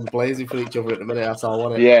all guns blazing for each other at the minute. That's all I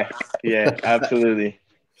want it. Yeah, absolutely.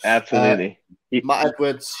 Absolutely. Matt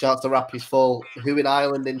Edwards, shouts to Rap is Full. Who in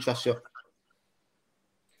Ireland interests you?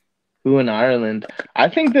 Who in Ireland? I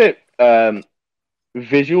think that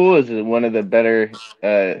Visual is one of the better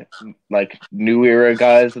new era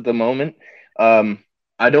guys at the moment. I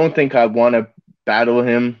don't think I want to battle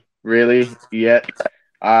him really yet.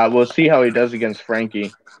 We'll see how he does against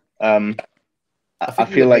Frankie. I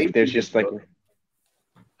feel like there's just like,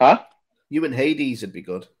 you and Hades would be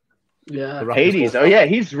good. Yeah, Hades. Oh yeah,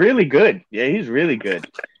 he's really good. Yeah, he's really good.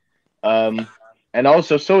 And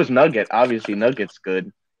also so is Nugget. Obviously, Nugget's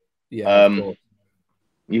good. Yeah.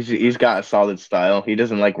 He's got a solid style. He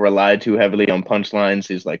doesn't rely too heavily on punchlines.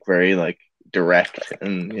 He's very direct,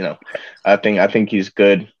 and I think he's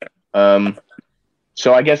good.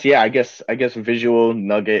 So I guess Visual,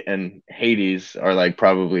 Nugget, and Hades are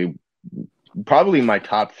probably my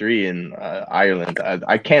top 3 in Ireland.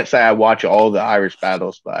 I can't say I watch all the Irish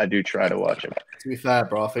battles, but I do try to watch them. To be fair,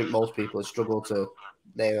 bro, I think most people struggle to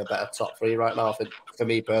name a better top 3 right now. I think for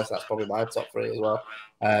me personally, that's probably my top 3 as well.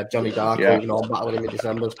 Johnny Darko, even though I'm battling him in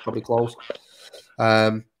December, is probably close.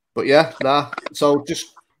 But yeah, So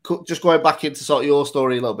just going back into sort of your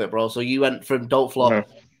story a little bit, bro. So you went from Don't Flop,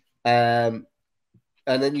 and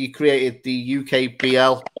then you created the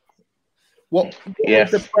UKBL. What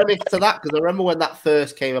was the premise to that? Because I remember when that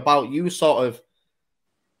first came about, you were sort of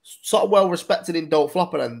well respected in Don't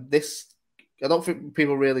Flop, and this, I don't think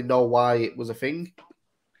people really know why it was a thing.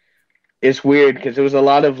 It's weird because it was a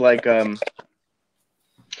lot of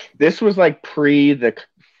this was pre the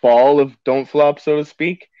fall of Don't Flop, so to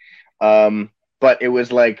speak. But it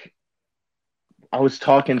was I was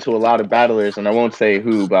talking to a lot of battlers, and I won't say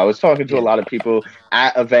who, but I was talking to a lot of people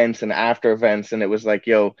at events and after events, and it was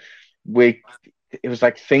it was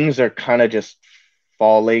things are kind of just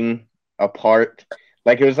falling apart.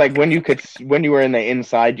 It was when you were in the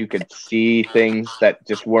inside, you could see things that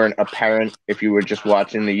just weren't apparent if you were just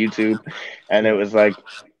watching the YouTube. And it was I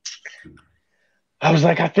was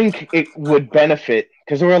I think it would benefit,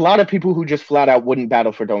 because there were a lot of people who just flat out wouldn't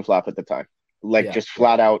battle for Don't Flop at the time. Just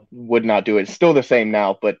flat out would not do it. It's still the same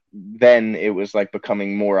now, but then it was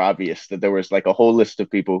becoming more obvious that there was a whole list of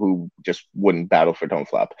people who just wouldn't battle for Don't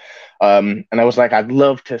Flop. And I was I'd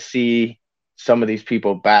love to see some of these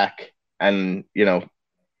people back, and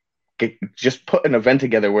just put an event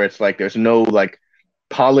together where it's there's no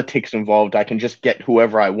politics involved. I can just get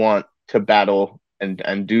whoever I want to battle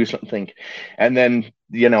and do something. And then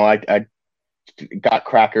I got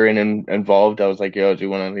Cracker involved. I was yo, do you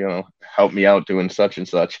want to help me out doing such and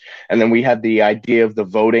such? And then we had the idea of the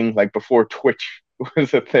voting, before Twitch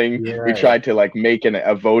was a thing. We tried to make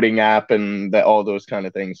a voting app and all those kind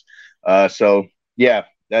of things. So yeah,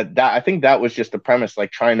 that I think that was just the premise,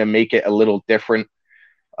 trying to make it a little different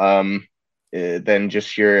than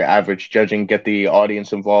just your average judging, get the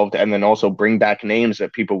audience involved, and then also bring back names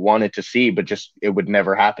that people wanted to see, but just it would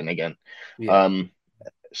never happen again.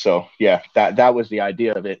 So yeah, that was the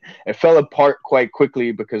idea of it. It fell apart quite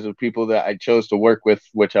quickly because of people that I chose to work with,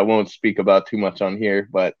 which I won't speak about too much on here.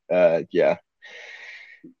 But yeah,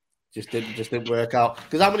 just didn't work out.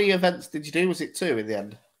 Because how many events did you do? Was it 2 in the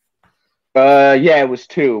end? Yeah, it was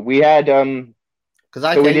 2. We had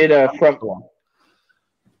because we did from.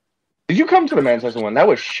 Did you come to the Manchester one? That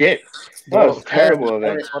was shit. That was a terrible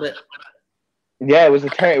event. Yeah, it was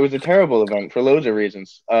a terrible event for loads of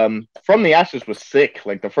reasons. From the Ashes was sick.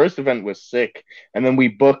 Like the first event was sick, and then we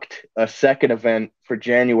booked a second event for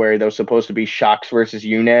January that was supposed to be Shocks versus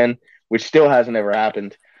Yunnan, which still hasn't ever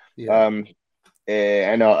happened. Yeah.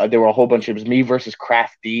 And there were a whole bunch. It was me versus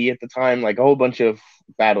Craft D at the time. Like a whole bunch of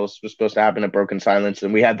battles was supposed to happen at Broken Silence,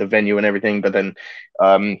 and we had the venue and everything. But then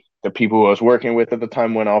the people who I was working with at the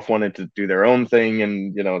time went off, wanted to do their own thing,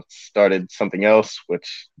 and started something else,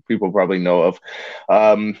 which people probably know of.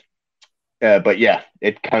 But yeah,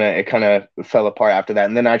 it kind of fell apart after that.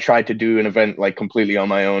 And then I tried to do an event like completely on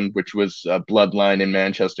my own, which was Bloodline in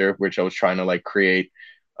Manchester, which I was trying to like create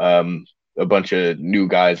a bunch of new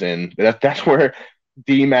guys in. That's where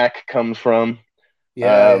DMAC comes from.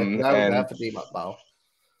 Yeah, that for DMAC battle.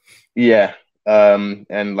 Yeah.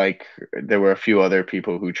 And like there were a few other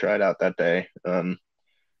people who tried out that day. And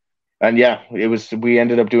yeah, we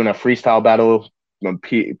ended up doing a freestyle battle.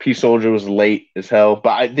 P Soldier was late as hell,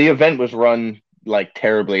 but the event was run like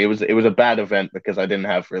terribly. It was a bad event because I didn't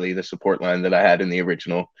have really the support line that I had in the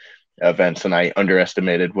original events, and I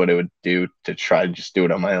underestimated what it would do to try to just do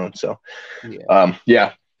it on my own. So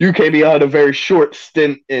yeah, UKBL had a very short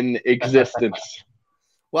stint in existence.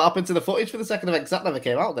 What happened to the footage for the second event? Because that never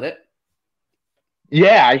came out, did it?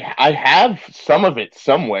 Yeah, I have some of it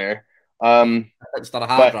somewhere. It's not a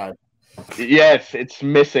hard drive. Yes, it's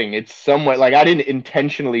missing. It's somewhere. Like I didn't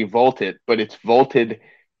intentionally vault it, but it's vaulted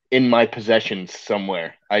in my possessions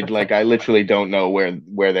somewhere. I literally don't know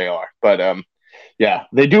where they are. But yeah,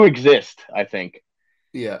 they do exist, I think.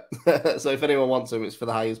 Yeah. So if anyone wants them, it's for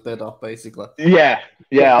the highest bid off, basically. Yeah.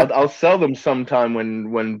 I'll sell them sometime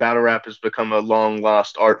when battle rap has become a long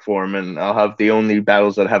lost art form, and I'll have the only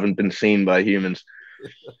battles that haven't been seen by humans.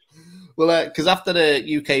 Well, because after the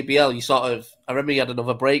UKBL, I remember you had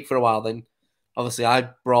another break for a while. Then, obviously, I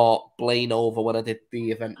brought Blaine over when I did the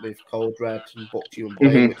event with Code Red and booked you and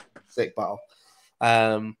Blaine, which was a sick battle.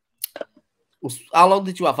 How long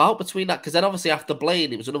did you have out between that? Because then, obviously, after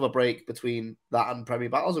Blaine, it was another break between that and Premier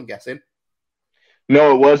Battles, I'm guessing.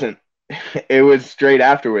 No, it wasn't. It was straight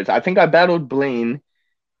afterwards. I think I battled Blaine.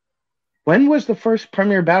 When was the first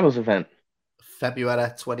Premier Battles event? February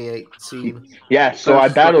 2018. Yeah, so I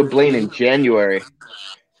battled Blaine in January.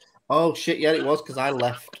 Oh shit! Yeah, it was because I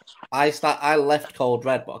left. I left Cold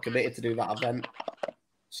Red, but I committed to do that event.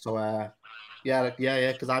 So yeah,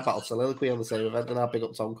 because I battled Soliloquy on the same event, and I big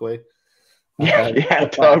up Tom Quay. Yeah,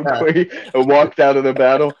 Tom Quay walked out of the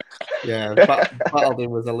battle. Yeah, battled him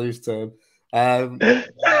was a loose turn. So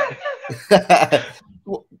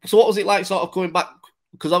what was it like, sort of coming back?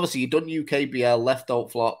 Because obviously you'd done UKBL, left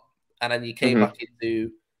Oat Flop. And then you came back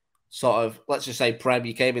into sort of, let's just say Prem.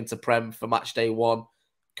 You came into Prem for match day 1.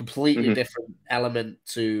 Completely different element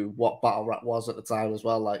to what Battle Rap was at the time as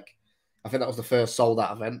well. Like, I think that was the first sold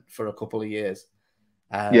out event for a couple of years.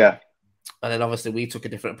 Yeah. And then obviously we took a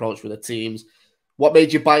different approach with the teams. What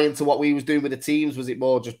made you buy into what we was doing with the teams? Was it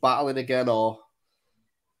more just battling again, or?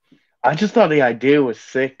 I just thought the idea was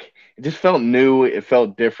sick. It just felt new. It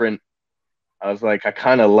felt different. I was like, I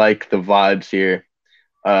kind of like the vibes here.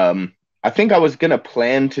 I think I was gonna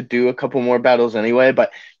plan to do a couple more battles anyway,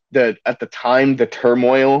 but at the time the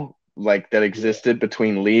turmoil like that existed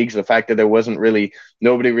between leagues, the fact that there wasn't really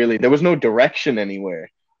there was no direction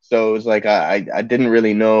anywhere. So it was like I didn't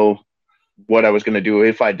really know what I was gonna do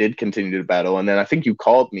if I did continue to battle. And then I think you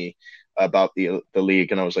called me about the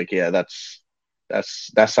league, and I was like, yeah,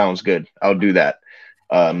 that sounds good. I'll do that.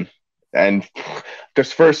 And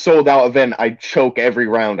this first sold out event, I choke every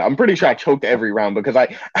round. I'm pretty sure I choked every round because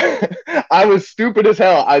I was stupid as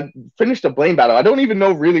hell. I finished a Blaine battle. I don't even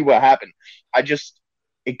know really what happened. I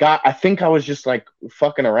think I was just like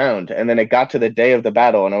fucking around. And then it got to the day of the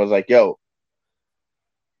battle, and I was like, yo,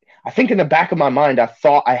 I think in the back of my mind, I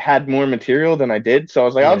thought I had more material than I did. So I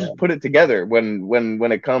was like, I'll just put it together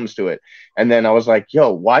when it comes to it. And then I was like,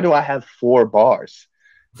 yo, why do I have 4 bars?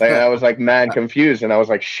 Like I was like mad confused, and I was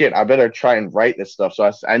like, shit, I better try and write this stuff. So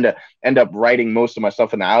I end up writing most of my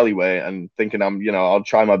stuff in the alleyway and thinking I'll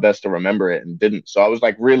try my best to remember it, and didn't. So I was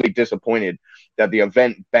like really disappointed that the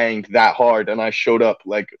event banged that hard, and I showed up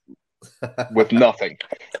like with nothing.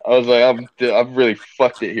 I was like, I've really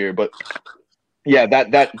fucked it here. But yeah,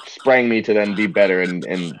 that sprang me to then be better in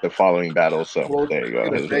the following battles. So well, there you go.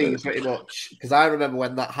 Pretty much, because I remember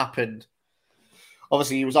when that happened.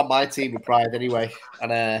 Obviously, he was on my team with Pride anyway,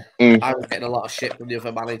 and I was getting a lot of shit from the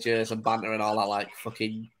other managers and banter and all that, like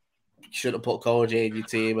fucking should have put Koji in your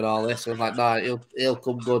team and all this. I was like, nah, he'll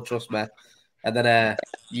come good, trust me. And then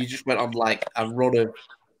you just went on like a run of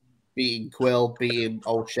beating Quill, beating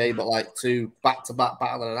O'Shea, but like 2 back-to-back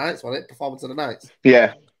Battle of the Nights, wasn't it? Performance of the Nights.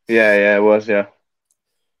 Yeah, it was, yeah.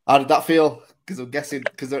 How did that feel? Because I'm guessing,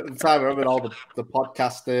 because at the time I remember all the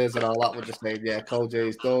podcasters and all that were just saying, yeah, Koji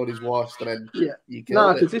is done, he's washed, and then you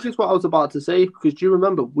killed it. because this is what I was about to say. Because do you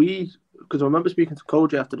remember because I remember speaking to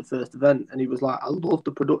Koji after the first event, and he was like, I love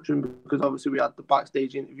the production because obviously we had the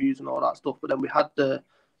backstage interviews and all that stuff, but then we had the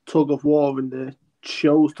tug of war and the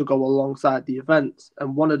shows to go alongside the events,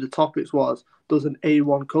 and one of the topics was, does an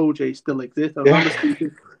A1 Koji still exist? I remember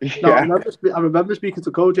speaking. I remember speaking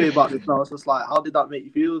to Koji about this, and I was just like, how did that make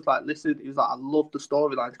you feel? He was like, listen, he was like, I love the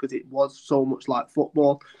storylines because it was so much like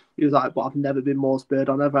football. He was like, but I've never been more spurred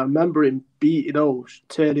on ever. I remember him beating Osh,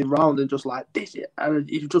 turning around and just like, this it, and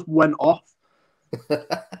he just went off.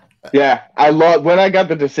 Yeah, I love when I got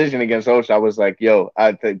the decision against Osh. I was like, yo,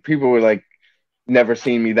 I think people were like, never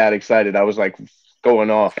seen me that excited. I was like going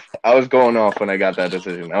off. I was going off when I got that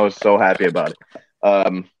decision. I was so happy about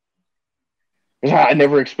it. Yeah, I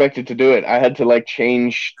never expected to do it. I had to like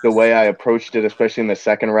change the way I approached it, especially in the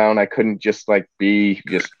second round. I couldn't just like be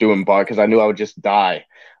just doing bar because I knew I would just die.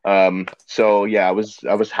 So yeah, I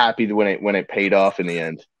was happy when it paid off in the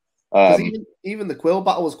end. Even the Quill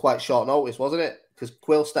battle was quite short notice, wasn't it? Because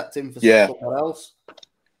Quill stepped in for someone else.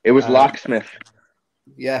 It was Locksmith.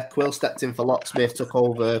 Yeah, Quill stepped in for Locksmith, took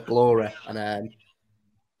over Glory, and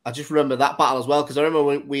I just remember that battle as well because I remember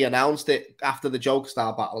when we announced it after the Joker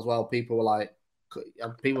Star battle as well. People were like,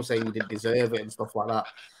 people saying you didn't deserve it and stuff like that.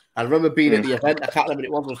 I remember being at the event. I can't remember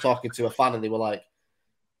it was. I was talking to a fan and they were like,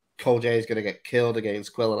 Koji is going to get killed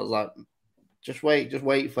against Quill, and I was like, just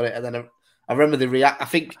wait for it. And then I remember the react. I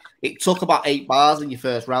think it took about 8 bars in your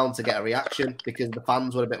first round to get a reaction because the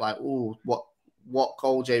fans were a bit like, "Ooh, what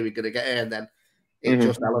Koji are we going to get here?" And then it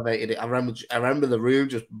just elevated it. I remember the room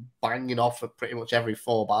just banging off at pretty much every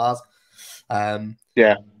 4 bars.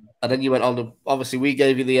 Yeah. And then you went on to, obviously we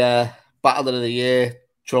gave you the Battle of the Year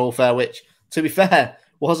trophy, which, to be fair,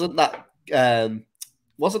 wasn't that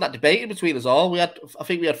debated between us all. I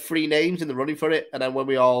think we had 3 names in the running for it, and then when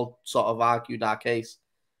we all sort of argued our case,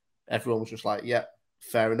 everyone was just like, yeah,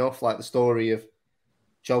 fair enough. Like the story of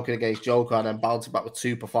choking against Joker and then bouncing back with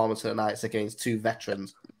 2 performances of the nights against 2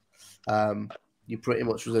 veterans. You pretty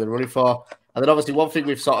much was in the running for. And then obviously one thing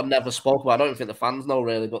we've sort of never spoke about, I don't even think the fans know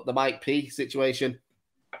really, but the Mike P situation.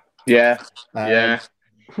 Yeah.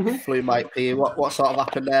 Flew Mike P. What sort of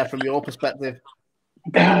happened there from your perspective?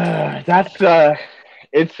 That's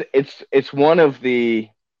it's one of the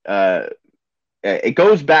it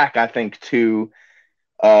goes back, I think, to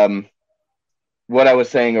what I was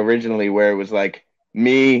saying originally, where it was like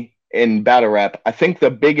me in battle rap. I think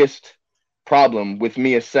the biggest problem with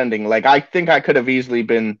me ascending, like I think I could have easily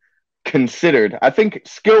been considered. I think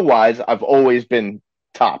skill wise, I've always been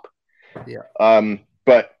top. Yeah.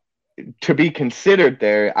 But to be considered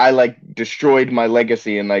there, I like destroyed my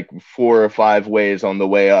legacy in like 4 or 5 ways on the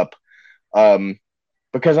way up.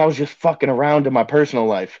 Because I was just fucking around in my personal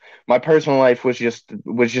life. My personal life was just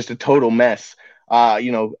a total mess.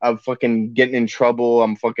 I'm fucking getting in trouble.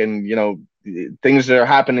 I'm fucking, things that are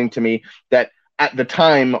happening to me that at the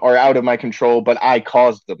time are out of my control, but I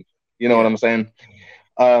caused them. You know what I'm saying?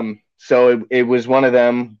 So it was one of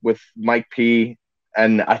them with Mike P.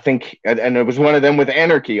 And I think, and it was one of them with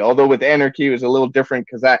Anarchy. Although with Anarchy, it was a little different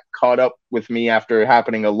because that caught up with me after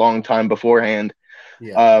happening a long time beforehand.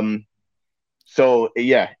 Yeah. So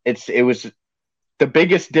yeah, it was the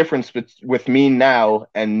biggest difference with me now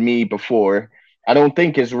and me before. I don't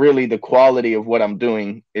think is really the quality of what I'm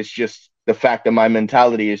doing. It's just the fact that my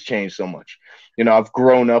mentality has changed so much. I've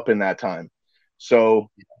grown up in that time. So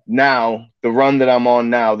now the run that I'm on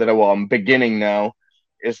now, I'm beginning now,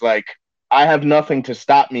 is like I have nothing to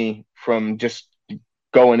stop me from just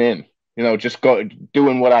going in. Just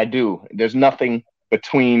doing what I do. There's nothing that's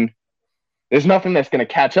going to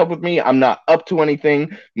catch up with me. I'm not up to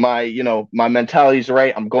anything. My mentality's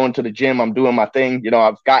right. I'm going to the gym. I'm doing my thing.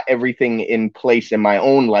 I've got everything in place in my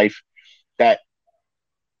own life that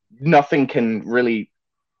nothing can really,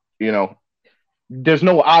 there's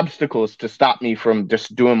no obstacles to stop me from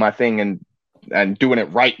just doing my thing and doing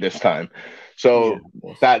it right this time. So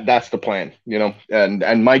that's the plan,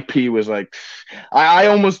 and Mike P was like, I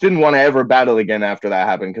almost didn't want to ever battle again after that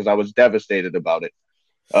happened because I was devastated about it.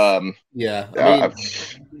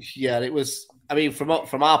 It was. I mean, from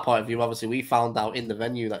our point of view, obviously, we found out in the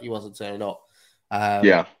venue that he wasn't turning up.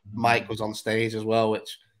 Mike was on stage as well,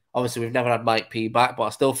 which obviously we've never had Mike P back, but I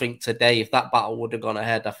still think today, if that battle would have gone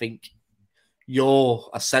ahead, I think your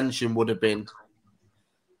ascension would have been.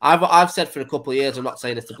 I've said for a couple of years, I'm not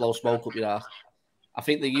saying this to blow smoke up your ass. I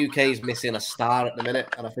think the UK is missing a star at the minute,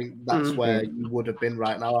 and I think that's where you would have been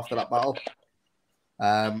right now after that battle.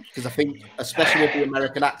 Because I think, especially with the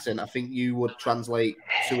American accent, I think you would translate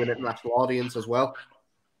to an international audience as well.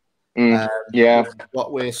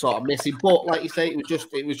 What we're sort of missing, but like you say,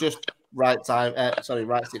 it was just right time.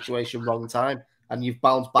 Right situation, wrong time, and you've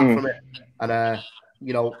bounced back from it. And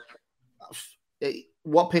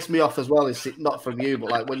what pissed me off as well is not from you, but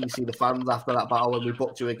like when you see the fans after that battle and we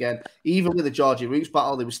booked you again, even with the Georgie Roots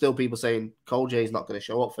battle, there were still people saying Cole J's not going to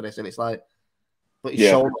show up for this, and it's like, but he's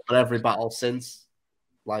shown up for every battle since.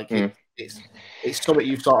 Like it's something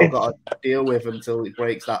you've sort of got to deal with until it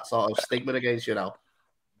breaks that sort of stigma against you now.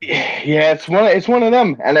 Yeah, it's one of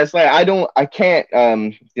them, and it's like I can't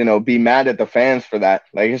be mad at the fans for that.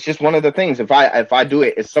 Like it's just one of the things. If I do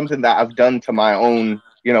it, it's something that I've done to my own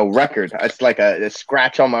record. It's like a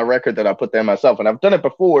scratch on my record that I put there myself, and I've done it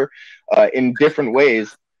before in different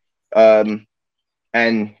ways.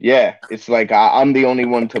 And yeah, it's like I'm the only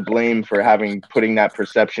one to blame for putting that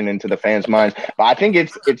perception into the fans' minds. But I think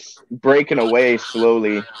it's breaking away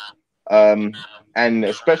slowly. And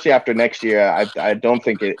especially after next year, I don't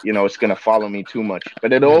think it's going to follow me too much,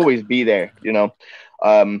 but it'll always be there,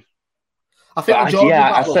 I think the Georgie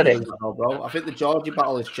battle, bro. I think the Georgie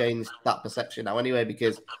battle has changed that perception now anyway,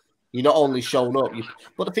 because you're not only shown up,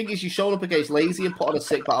 but the thing is, you showed up against Lazy and put on a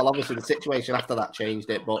sick battle. Obviously, the situation after that changed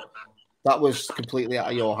it, but that was completely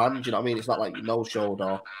out of your hands. You know what I mean? It's not like you no-showed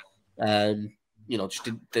or, just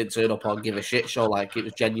didn't turn up and give a shit show. Like, it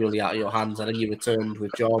was genuinely out of your hands. And then you returned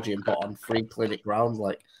with Georgie and put on 3 clinic rounds.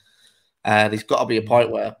 Like, there's got to be a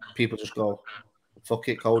point where people just go, fuck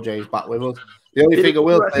it, Cole J's back with us. The only thing I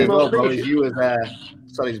will say as well, bro, is you were there.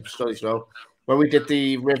 Sorry, bro. When we did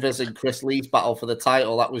the Rivers and Chris Lee's battle for the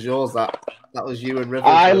title, that was yours. That was you and Rivers.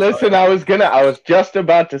 I was just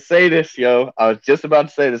about to say this, yo. I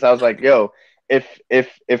was like, yo, if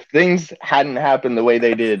things hadn't happened the way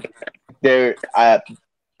they did, I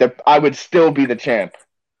would still be the champ.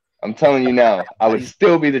 I'm telling you now, I would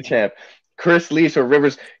still be the champ. Chris Lees or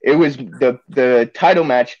Rivers, it was the title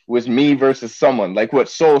match was me versus someone, like what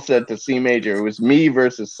Soul said to C Major. It was me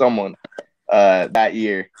versus someone that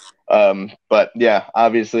year. But yeah,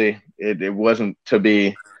 obviously it wasn't to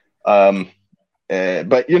be. But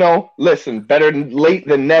listen, better late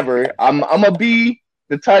than never. I'm gonna be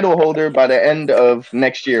the title holder by the end of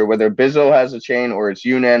next year, whether Bizzo has a chain or it's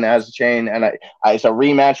Yunan has a chain, and it's a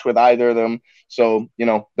rematch with either of them. So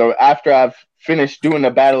after I've finished doing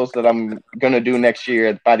the battles that I'm gonna do next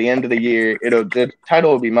year, by the end of the year, the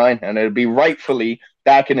title will be mine, and it'll be rightfully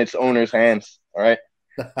back in its owner's hands. All right,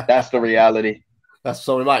 that's the reality.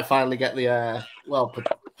 So we might finally get the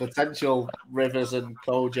potential Rivers and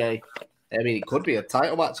Cole J. I mean, it could be a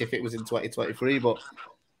title match if it was in 2023, but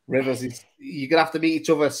Rivers you're gonna have to meet each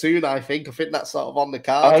other soon. I think that's sort of on the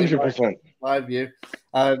card. 100%. My view.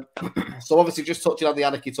 So obviously, just touching on the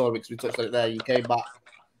Anarchy tournament, because we touched on it there. You came back.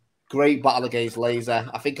 Great battle against Laser.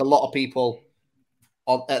 I think a lot of people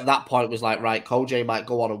at that point was like, right, Cole J might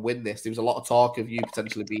go on and win this. There was a lot of talk of you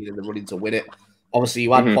potentially being in the running to win it. Obviously,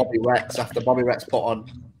 you had Bobby Rex after Bobby Rex put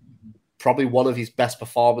on probably one of his best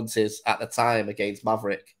performances at the time against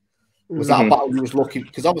Maverick. Was that a battle you was looking?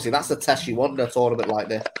 Because obviously, that's the test you want in a tournament like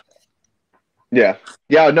this. Yeah.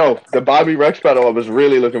 No, the Bobby Rex battle I was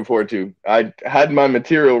really looking forward to. I had my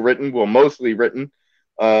material written, mostly written.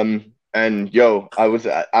 And I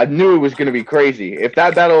knew it was going to be crazy. If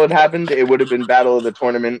that battle had happened, it would have been battle of the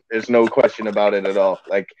tournament. There's no question about it at all.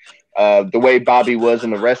 Like the way Bobby was in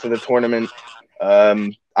the rest of the tournament,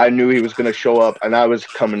 I knew he was going to show up, and I was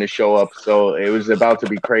coming to show up. So it was about to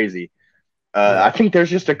be crazy. I think there's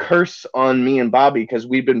just a curse on me and Bobby because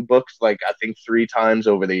we've been booked I think 3 times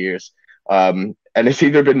over the years. And it's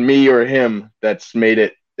either been me or him that's made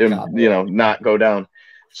it, not go down.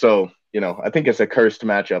 So, I think it's a cursed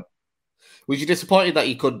matchup. Was you disappointed that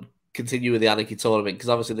you couldn't continue with the Anarchy tournament? Because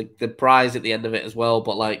obviously the prize at the end of it as well,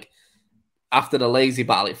 but after the Lazy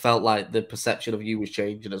battle, it felt like the perception of you was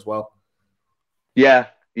changing as well. Yeah.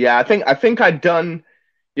 I think I'd done,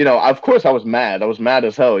 of course I was mad. I was mad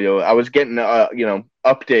as hell, yo. I was getting,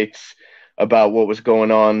 updates about what was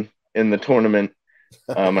going on in the tournament.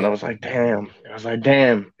 And I was like, damn.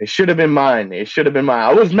 It should have been mine.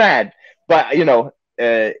 I was mad. But,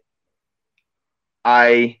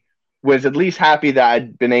 was at least happy that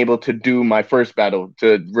I'd been able to do my first battle,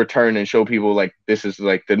 to return and show people like this is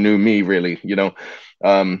like the new me, really. You know,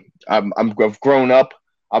 I've grown up.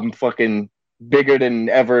 I'm fucking bigger than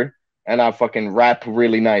ever, and I fucking rap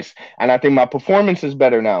really nice. And I think my performance is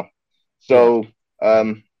better now. So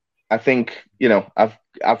I think, you know, I've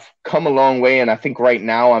come a long way, and I think right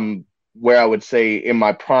now I'm where I would say in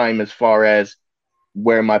my prime as far as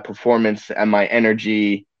where my performance and my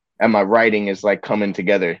energy and my writing is like coming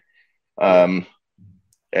together. And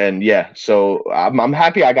yeah, so I'm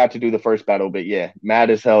happy I got to do the first battle, but yeah, mad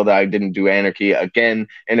as hell that I didn't do Anarchy again,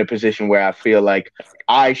 in a position where I feel like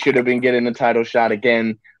I should have been getting a title shot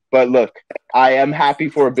again. But look, I am happy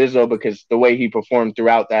for Abizo because the way he performed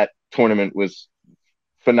throughout that tournament was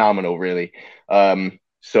phenomenal, really.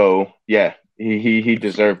 So yeah, he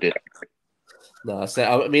deserved it. No,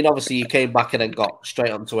 I mean, obviously you came back and then got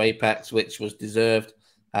straight onto Apex, which was deserved,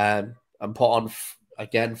 and put on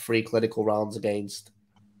again 3 clinical rounds against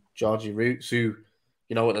Georgie Roots, who,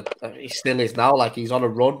 you know, he still is now. Like, he's on a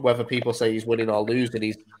run, whether people say he's winning or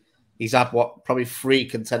losing. He's had probably 3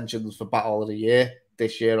 contentions for Battle of the Year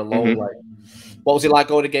this year alone. Like, what was it like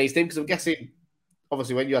going against him? Because I'm guessing,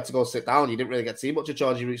 obviously, when you had to go sit down, you didn't really get to see much of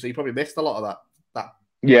Georgie Roots, so you probably missed a lot of that.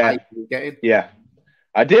 Yeah, yeah,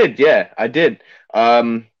 I did. Yeah, I did.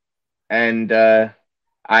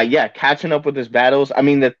 Catching up with his battles. I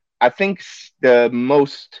mean, I think the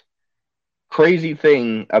most crazy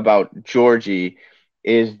thing about Georgie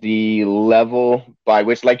is the level by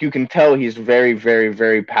which, like, you can tell he's very, very,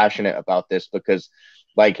 very passionate about this, because,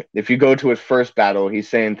 like, if you go to his first battle, he's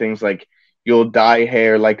saying things like, "You'll dye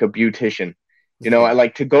hair like a beautician." You know, I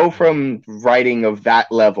like to go from writing of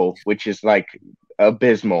that level, which is like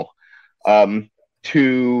abysmal,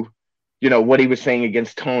 to, you know, what he was saying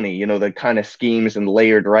against Tony, you know, the kind of schemes and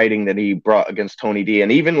layered writing that he brought against Tony D.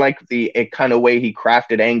 And even like the kind of way he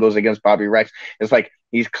crafted angles against Bobby Rex. It's like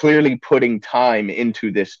he's clearly putting time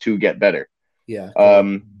into this to get better. Yeah.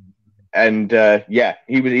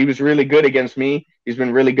 He was really good against me. He's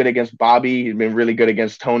been really good against Bobby. He's been really good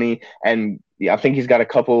against Tony. And yeah, I think he's got a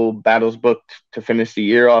couple battles booked to finish the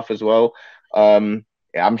year off as well. I'm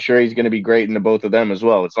sure he's going to be great in the both of them as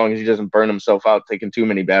well. As long as he doesn't burn himself out taking too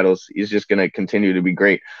many battles, he's just going to continue to be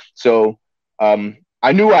great. So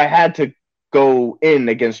I knew I had to go in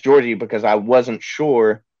against Georgie because I wasn't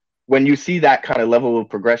sure. When you see that kind of level of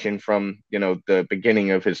progression from, you know, the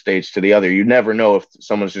beginning of his stage to the other, you never know if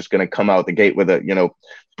someone's just going to come out the gate with a, you know,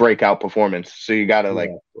 breakout performance. So you got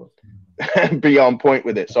to be on point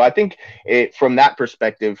with it. So I think from that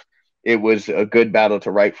perspective, it was a good battle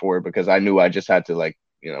to write for, because I knew I just had to, like,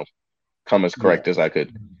 you know, come as correct as I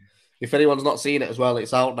could. If anyone's not seen it as well,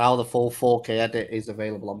 it's out now. The full 4K edit is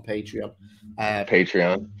available on Patreon.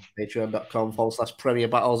 Patreon.com/Premier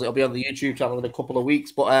Battles. It'll be on the YouTube channel in a couple of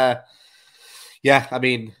weeks. But yeah, I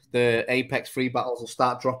mean, the Apex free battles will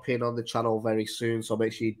start dropping on the channel very soon, so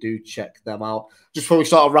make sure you do check them out. Just before we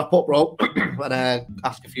sort of wrap up, bro, and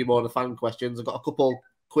ask a few more of the fan questions. I've got a couple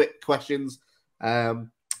quick questions.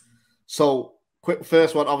 So, quick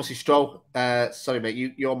first one, obviously, Stro. Sorry,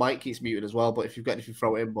 mate, your mic keeps muted as well, but if you've got anything,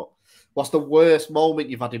 throw it in. But what's the worst moment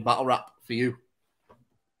you've had in battle rap for you?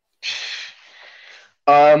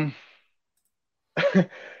 The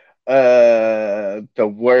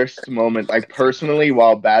worst moment, like, personally,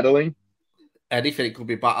 while battling? Anything. It could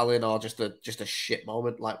be battling or just a shit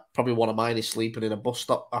moment. Like, probably one of mine is sleeping in a bus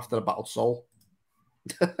stop after a battle soul.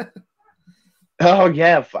 Oh,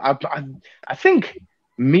 yeah. I think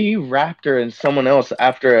me, Raptor, and someone else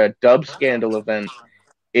after a Dub Scandal event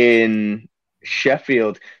in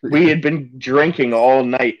Sheffield, we had been drinking all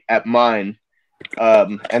night at mine.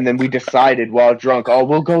 And then we decided while drunk,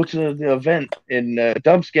 we'll go to the event in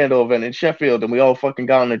Dub Scandal event in Sheffield, and we all fucking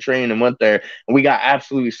got on the train and went there, and we got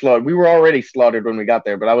absolutely slaughtered. We were already slaughtered when we got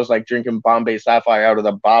there, but I was like drinking Bombay Sapphire out of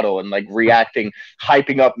the bottle and like reacting,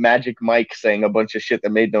 hyping up Magic Mike, saying a bunch of shit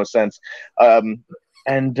that made no sense. We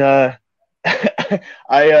ended up,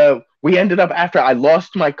 after I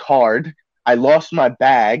lost my card, I lost my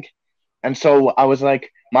bag, and so I was like,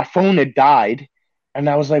 my phone had died. And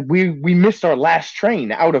I was like, we missed our last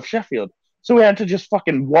train out of Sheffield. So we had to just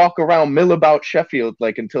fucking walk around, mill about Sheffield,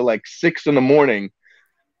 like, until like 6 a.m,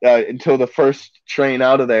 until the first train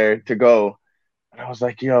out of there to go. And I was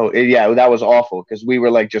like, that was awful, because we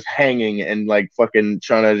were like just hanging and like fucking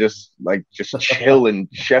trying to just chill in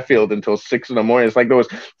Sheffield until 6 a.m. It's like those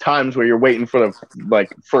times where you're waiting for the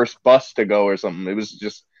like first bus to go or something. It was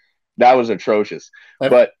just, that was atrocious.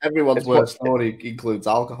 But everyone's worst story includes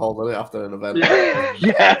alcohol, doesn't it, after an event?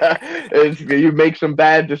 Yeah. You make some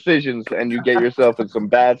bad decisions and you get yourself in some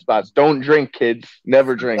bad spots. Don't drink, kids.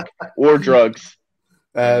 Never drink. Or drugs.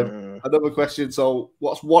 Another question. So,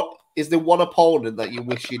 what is the one opponent that you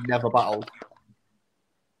wish you'd never battled?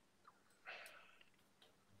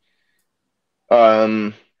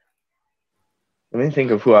 Let me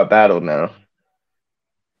think of who I battled now.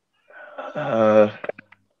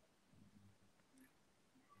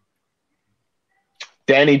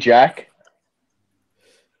 Danny Jack.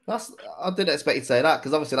 I didn't expect you to say that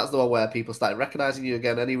because obviously that's the one where people started recognizing you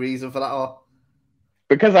again. Any reason for that? Or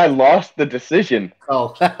because I lost the decision.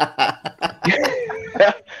 Oh.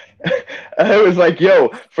 It was like, yo,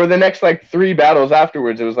 for the next like 3 battles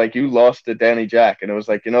afterwards, it was like, you lost to Danny Jack. And it was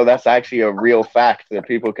like, that's actually a real fact that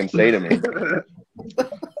people can say to me.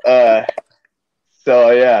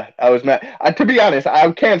 So yeah, I was mad. To be honest,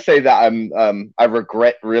 I can't say that I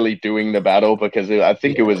regret really doing the battle because I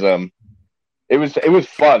think it was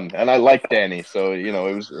fun and I liked Danny, so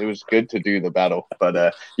it was good to do the battle.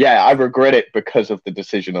 But yeah, I regret it because of the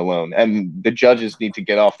decision alone. And the judges need to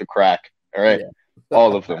get off the crack. All right,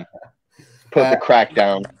 all of them. Put the crack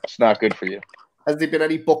down. It's not good for you. Has there been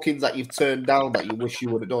any bookings that you've turned down that you wish you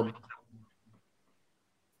would have done?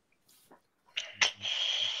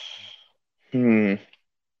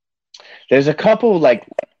 There's a couple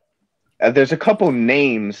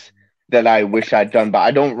names that I wish I'd done, but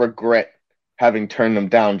I don't regret having turned them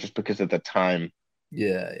down just because of the time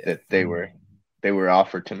that they were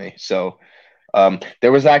offered to me. So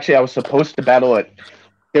there was actually, I was supposed to battle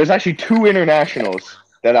there was actually 2 internationals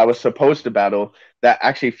that I was supposed to battle that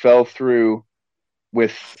actually fell through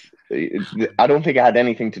with, I don't think it had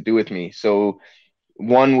anything to do with me. So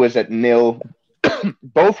one was at nil.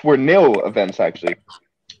 Both were nil events actually.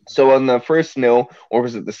 So on the first nil, or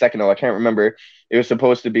was it the second nil? I can't remember. It was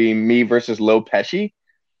supposed to be me versus Lo Pesci.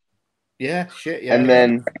 Yeah, shit. Yeah, and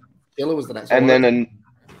then Chilla was the next and one. Then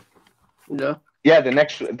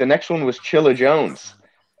the next one was Chilla Jones.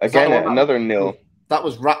 Again, another nil. That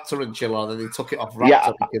was Raptor and Chilla, and then they took it off Raptor.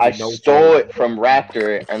 Yeah, I stole it from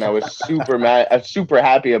Raptor, and I was super mad. I was super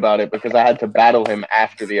happy about it because I had to battle him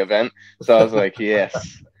after the event. So I was like,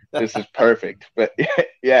 yes, this is perfect. But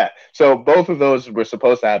yeah, so both of those were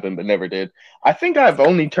supposed to happen, but never did. I think I've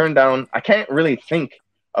only turned down. I can't really think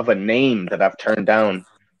of a name that I've turned down.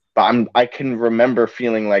 But I can remember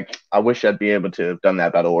feeling like I wish I'd be able to have done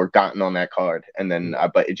that battle or gotten on that card, and then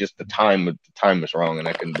but it just the time was wrong and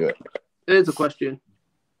I couldn't do it. Here's a question.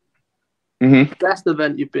 Mm-hmm. Best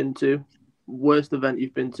event you've been to, worst event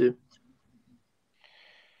you've been to.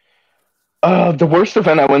 The worst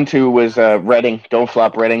event I went to was Reading, Don't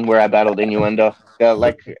Flop Reading, where I battled Innuendo.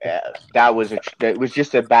 It was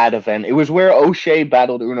just a bad event. It was where O'Shea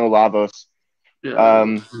battled Uno Lavos.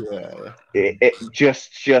 It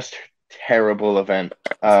just terrible event.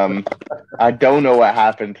 I don't know what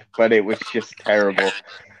happened, but it was just terrible.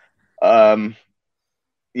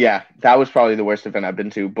 Yeah, that was probably the worst event I've been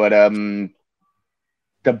to. But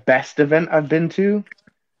the best event I've been to,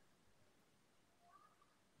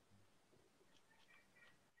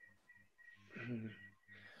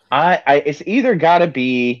 it's either got to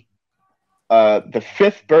be the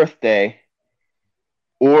 5th birthday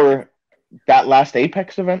or that last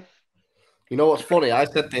Apex event. You know what's funny? I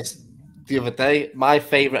said this the other day. My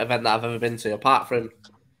favorite event that I've ever been to, apart from,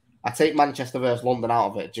 I take Manchester versus London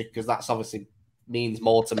out of it because that's obviously means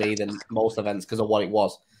more to me than most events because of what it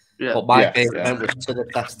was. Yeah. But my favorite event was to the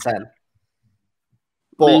Test 10.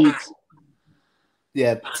 But Leeds.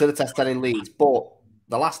 Yeah, to the Test 10 in Leeds. But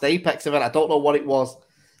the last Apex event, I don't know what it was.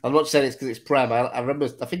 I'm not saying it's because it's Prem. I remember,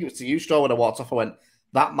 I think it was to you, Stroh, when I walked off. I went,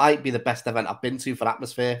 that might be the best event I've been to for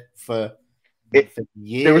atmosphere for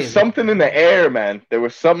years. There was something in the air, man. There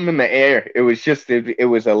was something in the air. It was just, it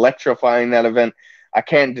was electrifying, that event. I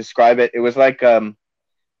can't describe it. It was like, I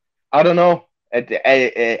don't know.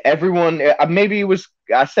 Everyone, maybe it was,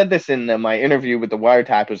 I said this in my interview with the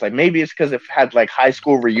Wiretap, it was like, maybe it's because it had like high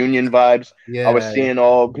school reunion vibes. Yeah, I was seeing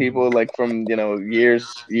all people like from,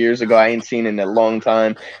 years ago. I ain't seen in a long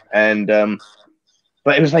time. And,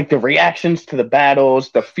 but it was like the reactions to the battles,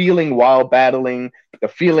 the feeling while battling, the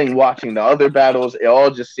feeling watching the other battles. It all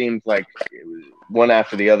just seemed like it was, one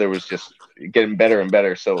after the other was just getting better and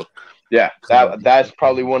better. So yeah, that's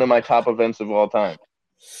probably one of my top events of all time.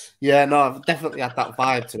 Yeah, no, I've definitely had that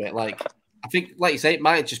vibe to it. Like, I think, like you say, it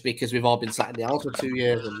might just be because we've all been sat in the house for 2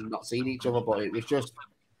 years and not seen each other, but it was just,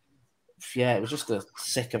 it was just a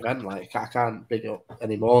sick event. Like, I can't big up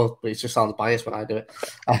anymore, but it just sounds biased when I do it.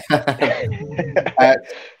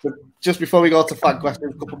 So just before we go to fan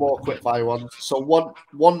questions, a couple more quick fire ones. So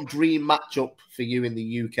one dream matchup for you in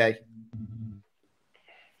the UK?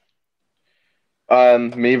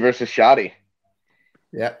 Me versus Shotty.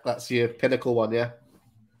 Yeah, that's your pinnacle one, yeah?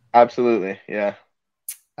 Absolutely, yeah.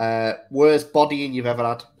 Worst bodying you've ever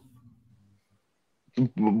had?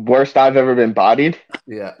 Worst I've ever been bodied?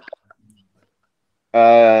 Yeah.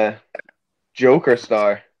 Joker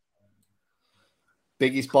Star.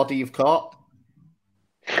 Biggest body you've caught?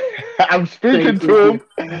 I'm speaking to him.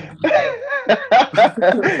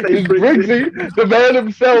 It's Briggsy, the man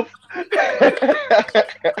himself.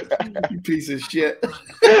 You piece of shit.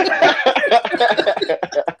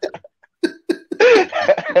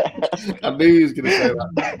 I knew he was going to say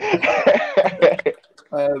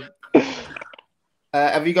that.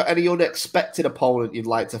 Have you got any unexpected opponent you'd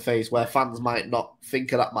like to face where fans might not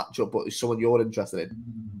think of that matchup, but is someone you're interested in?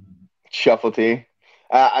 Shuffle T.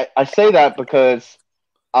 I say that because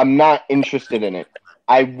I'm not interested in it.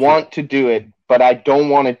 I want to do it, but I don't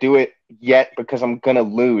want to do it yet because I'm going to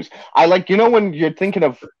lose. When you're thinking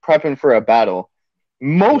of prepping for a battle,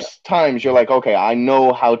 most times you're like, okay, I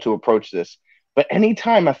know how to approach this. But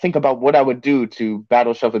anytime I think about what I would do to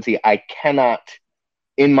battle Shuffle T, I cannot,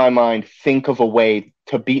 in my mind, think of a way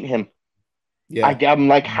to beat him. Yeah. I'm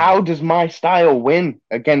like, how does my style win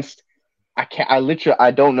against?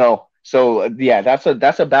 I don't know. So yeah, that's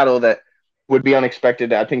a battle that would be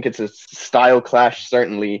unexpected. I think it's a style clash.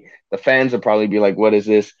 Certainly, the fans would probably be like, "What is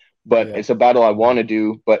this?" But it's a battle I want to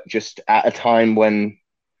do, but just at a time when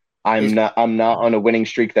I'm not on a winning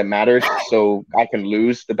streak that matters, so I can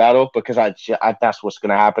lose the battle because that's what's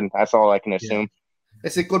gonna happen. That's all I can assume. Yeah.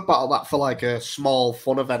 It's a good battle that for like a small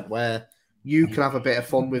fun event where you can have a bit of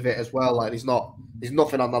fun with it as well. Like there's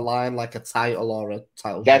nothing on the line like a title or a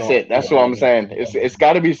title. That's it. That's what I'm saying. It's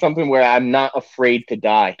got to be something where I'm not afraid to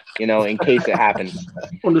die, in case it happens.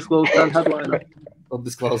 Undisclosed 10 headliner.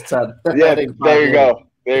 Undisclosed 10. Yeah, there you go.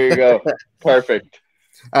 There you go. Perfect.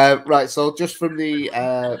 Right, so just from the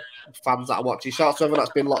fans that are watching, shout out to everyone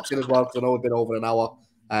that's been locked in as well, because I know we've been over an hour.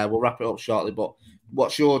 We'll wrap it up shortly, but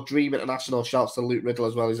what's your dream international? Shouts to Luke Riddle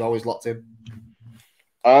as well, he's always locked in.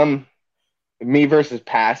 Me versus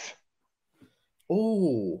Pass.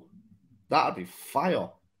 Oh, that'd be fire.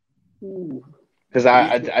 Because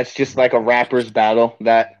it's just like a rapper's battle.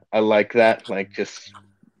 That I like that, like just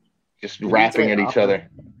rapping at each other.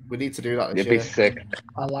 We need to do that. It'd be sick.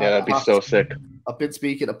 That'd be so sick. I've been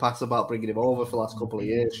speaking to Pass about bringing him over for the last couple of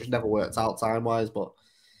years. Just never worked out time wise, but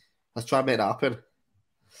let's try and make that happen.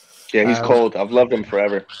 Yeah, he's cold. I've loved him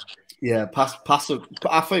forever. Yeah,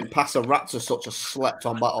 I think Pass and Rats are such a slept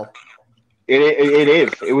on battle. It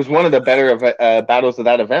is. It was one of the better battles of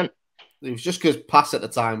that event. It was just because Pass at the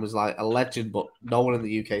time was like a legend, but no one in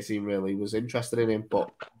the UK scene really was interested in him.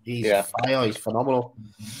 But he's fire. He's phenomenal.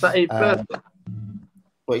 That 8th birthday.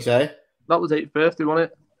 What you say? That was 8th birthday,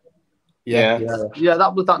 wasn't it? Yeah,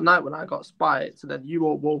 that was that night when I got spiked. And then you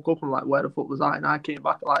all woke up and like, where the fuck was I? And I came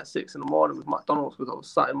back at like 6 in the morning with McDonald's because I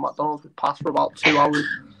was sat in McDonald's with Pass for about 2 hours.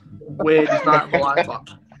 Weirdest night of my life.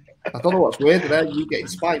 I don't know what's weird there. You getting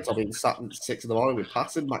spiked? I mean, sat at 6 in the morning with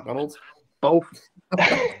Pass in McDonald's. Both.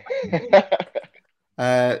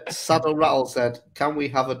 Saddle Rattle said, "Can we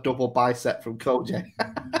have a double bicep from Kojay?"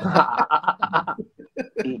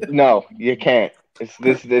 No, you can't.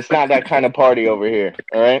 It's not that kind of party over here.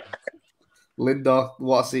 All right. Linda,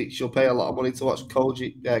 she'll pay a lot of money to watch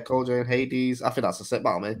Kojay and Hades. I think that's a sick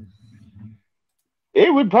battle, man.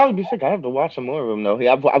 It would probably be sick. I have to watch some more of him though.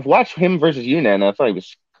 I've watched him versus Yuna, and I thought he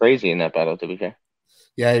was crazy in that battle. To be fair.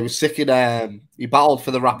 Yeah, he was sick in. He battled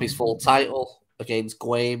for the Rappies full title against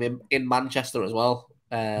Guame in Manchester as well.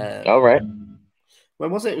 All right.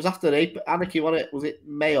 When was it? It was after Anarchy, wasn't it? Was it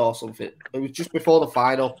May or something? It was just before the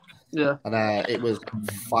final. Yeah. And it was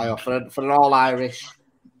fire for an all-Irish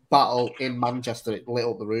battle in Manchester. It lit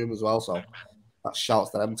up the room as well, so that shouts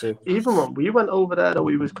to them too. Even when we went over there, though,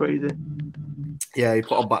 he was crazy. Yeah, he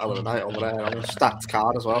put on Battle of the Night over there on a stacked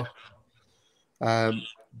card as well.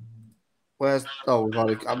 We've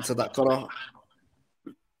already answered that, Connor.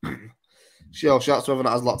 Shout out to everyone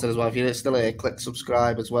that has locked in as well. If you're still here, click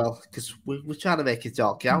subscribe as well, because we're trying to make it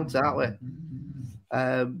all count, aren't we?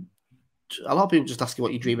 A lot of people just asking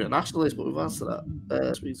what your dream international is, but we've answered that.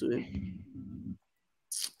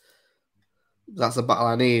 That's a battle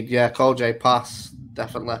I need. Yeah, Kojay Pass,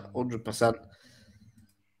 definitely, 100%.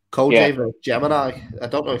 Kojay versus Gemini. I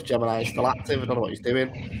don't know if Gemini is still active. I don't know what he's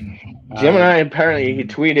doing. Gemini, apparently, he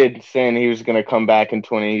tweeted saying he was going to come back in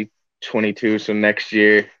 2022, so next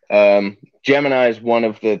year. Gemini is one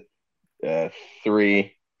of the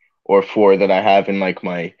 3 or 4 that I have in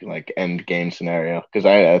my end game scenario, because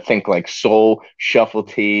I think Soul, Shuffle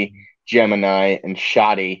T, Gemini, and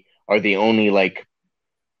Shoddy are the only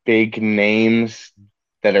big names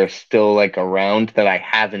that are still around that I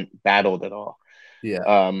haven't battled at all.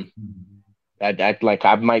 Yeah.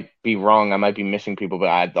 I might be wrong. I might be missing people,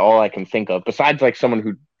 but all I can think of, besides like someone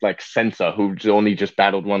who like Sensa, who's only just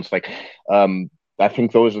battled once, like I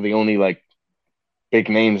think those are the only like big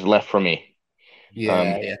names left for me.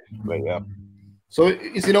 Yeah. But yeah. So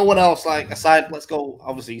is there no one else like aside? Let's go.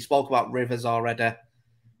 Obviously, you spoke about Rivers already.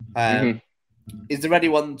 Is there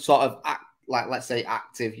anyone sort of like let's say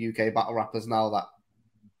active UK battle rappers now that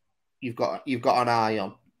you've got an eye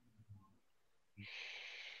on?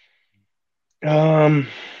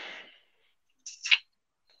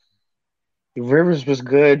 Rivers was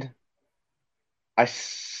good. I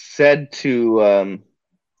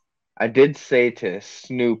did say to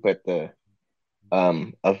Snoop at the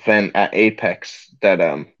event at Apex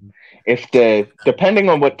that depending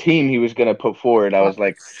on what team he was gonna put forward, I was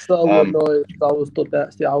like so annoyed. I was stood there.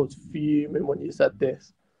 I was fuming when you said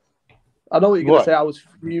this. I know what you're gonna say. I was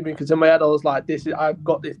fuming because in my head I was like, I've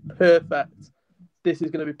got this perfect. This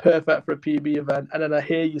is gonna be perfect for a PB event, and then I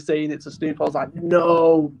hear you saying it to Snoop. I was like,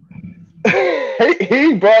 no.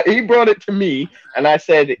 he brought it to me, and I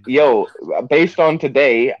said, "Yo, based on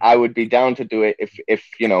today, I would be down to do it if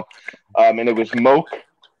you know." And it was Moke,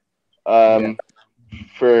 for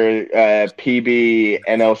PB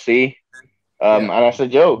NLC, and I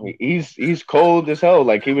said, "Yo, he's cold as hell.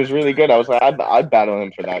 Like he was really good." I was like, "I'd battle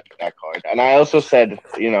him for that card." And I also said,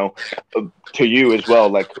 you know, to you as well,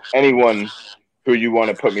 like anyone who you want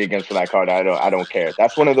to put me against for that card, I don't care.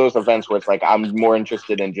 That's one of those events where it's like I'm more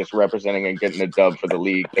interested in just representing and getting a dub for the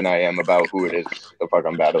league than I am about who it is the fuck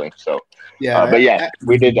I'm battling. So but yeah,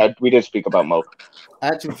 we did speak about Moke. I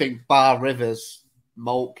actually think bar Rivers,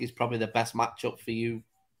 Moke is probably the best matchup for you.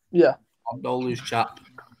 Yeah, on No Lose Chat.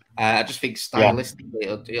 I just think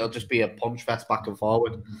stylistically it'll just be a punch fest back and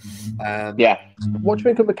forward. What do you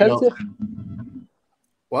think of Mackenzie?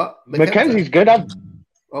 What? Mackenzie's good.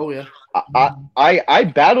 Oh yeah. I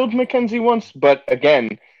battled Mackenzie once, but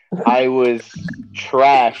again, I was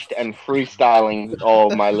trashed and freestyling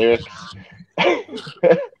all my lyrics.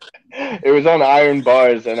 It was on Iron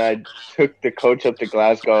Bars, and I took the coach up to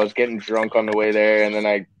Glasgow. I was getting drunk on the way there, and then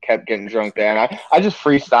I kept getting drunk there. And I just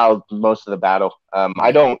freestyled most of the battle.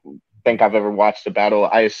 I don't think I've ever watched a battle.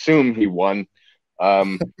 I assume he won,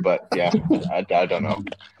 but yeah, I don't know.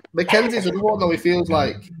 Mackenzie's another one, though. He feels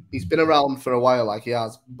like he's been around for a while, like he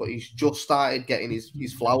has, but he's just started getting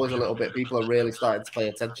his flowers a little bit. People are really starting to pay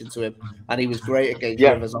attention to him, and he was great against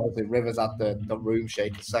Rivers. Obviously, Rivers had the room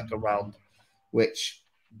shake second round, which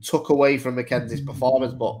took away from Mackenzie's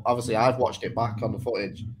performance. But obviously, I've watched it back on the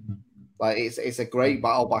footage. Like it's a great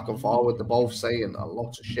battle back and forward. They're both saying a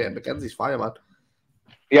lot of shit. Mackenzie's fire, man.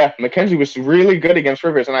 Yeah, Mackenzie was really good against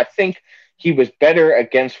Rivers, and I think he was better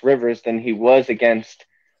against Rivers than he was against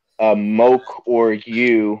Moke or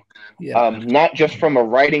you, not just from a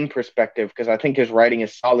writing perspective, because I think his writing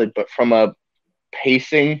is solid, but from a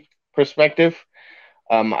pacing perspective,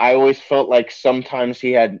 I always felt like sometimes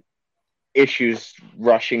he had issues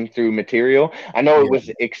rushing through material. I know it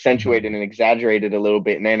was accentuated and exaggerated a little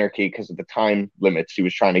bit in Anarchy because of the time limits he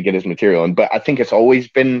was trying to get his material in, but I think it's always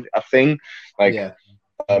been a thing. But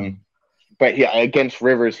yeah, against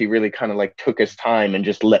Rivers, he really kind of like took his time and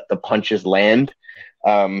just let the punches land.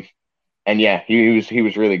 And yeah, he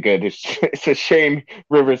was really good. It's a shame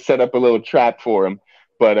Rivers set up a little trap for him,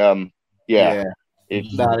 but he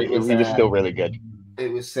was still really good.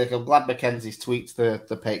 It was sick. I'm glad Mackenzie's tweets the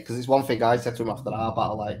pace, because it's one thing I said to him after our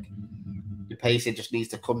battle, like the pacing just needs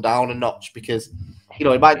to come down a notch, because he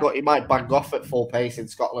might bang off at full pace in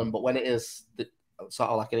Scotland, but when it is sort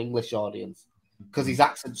of like an English audience, because his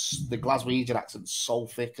accent's, the Glaswegian accent's so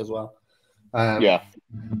thick as well.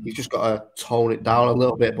 He's just got to tone it down a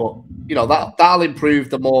little bit, but that'll improve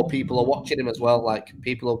the more people are watching him as well. Like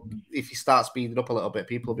if he starts speeding up a little bit,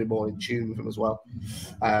 people will be more in tune with him as well.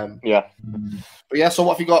 But yeah, so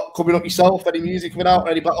what have you got coming up yourself? Any music coming out?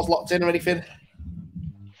 Any battles locked in or anything?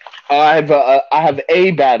 I have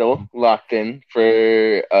a battle locked in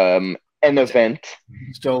for an event.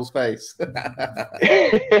 It's Joel's face.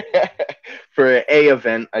 For a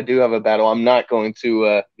event, I do have a battle. I'm not going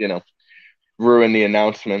to ruin the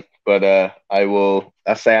announcement, but I'll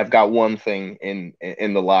say I've got one thing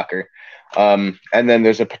in the locker, and then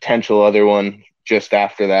there's a potential other one just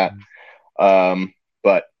after that.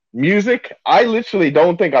 But music, I literally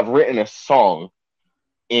don't think I've written a song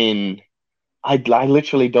in I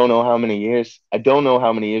literally don't know how many years. I don't know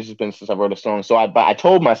how many years it's been since I wrote a song. So I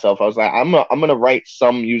told myself, I was like, I'm gonna write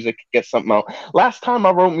some music, get something out. Last time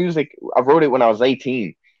I wrote music, I wrote it when I was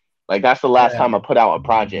 18. Like that's the last time I put out a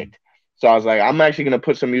project. So I was like, I'm actually going to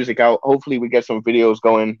put some music out. Hopefully we get some videos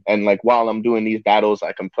going. And like, while I'm doing these battles,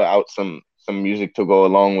 I can put out some some music to go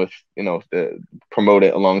along with, promote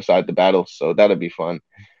it alongside the battles. So that'd be fun.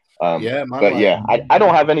 I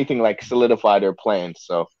don't have anything like solidified or planned.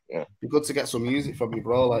 So yeah, it'd be good to get some music from you,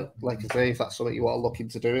 bro. Like I say, if that's something you want to look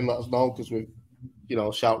into doing, let us know, because we,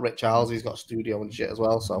 shout Rich Charles. He's got a studio and shit as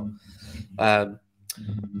well. So,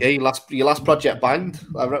 your last project banged.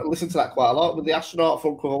 I listened to that quite a lot with the Astronaut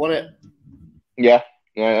front cover, wasn't it? Yeah.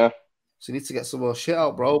 So you need to get some more shit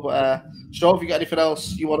out, bro. But Sean, have you got anything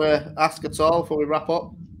else you want to ask at all before we wrap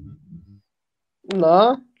up?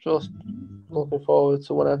 Nah, just looking forward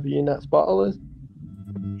to whatever your next battle is.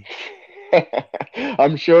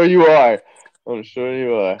 I'm sure you are. Luke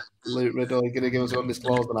Riddle, you're going to give us an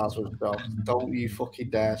undisclosed announcement, bro. Don't you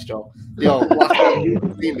fucking dare, Joe. Yo, last time you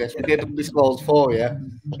seen this, we did undisclosed for you,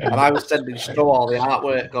 and I was sending Stro all the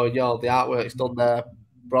artwork, going, yo, the artwork's done there,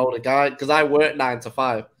 bro. The guy, because I work 9 to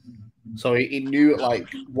 5, so he knew at like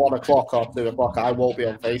 1 o'clock or 2 o'clock I won't be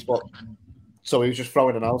on Facebook, so he was just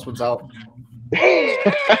throwing announcements out.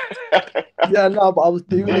 Yeah, no, but I was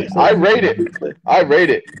doing it. I rate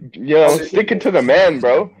it. Sticking to the man,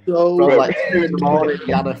 bro. So, bro, like 2 in the morning,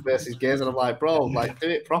 Yannick versus Giz, and I'm like, bro, like, do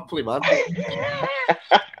it properly, man. It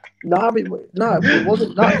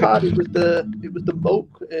wasn't that hard. It was the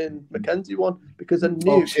Moke and Mackenzie one, because I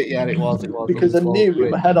knew. Oh shit, yeah, it was. Because I knew in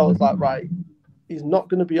my head, I was like, right, he's not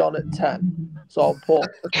going to be on at 10, so I'll put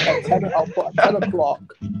at 10 o'clock.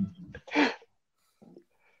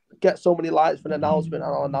 Get so many likes for an announcement,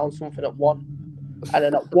 and I'll announce something at 1. And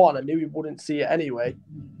then at 1, I knew he wouldn't see it anyway.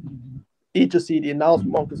 He'd just see the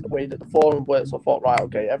announcement one because the way that the forum works. So I thought, right,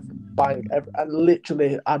 okay, and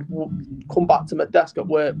literally, I'd come back to my desk at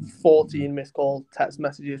work, 14 missed calls, text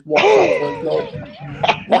messages,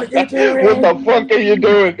 WhatsApp. What are you doing? What the fuck are you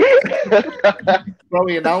doing? Bro,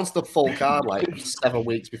 he announced the full card like 7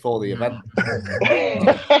 weeks before the event.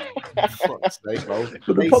 Fuck's sake, bro.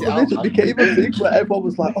 But the problem is, it became a thing where everyone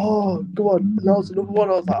was like, oh, go on, announce another one.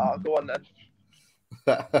 I was like, oh, go on then.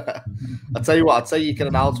 I'll tell you what, I'd say you can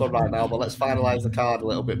announce one right now, but let's finalise the card a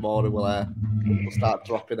little bit more, and we'll start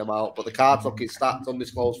dropping them out. But the card's looking stacked,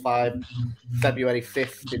 undisclosed 5, February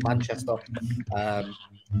 5th in Manchester.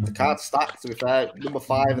 The card's stacked, to be fair, number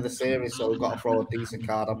 5 of the series, so we've got to throw a decent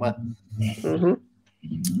card on there.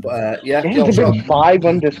 Mm-hmm. But yeah, there's been 5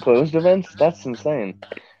 undisclosed events. That's insane.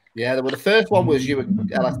 Yeah, the first one was you and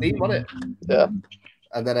LSD, wasn't it? Yeah.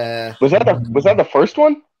 And then was that the first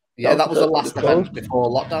one? Yeah, that was the last event before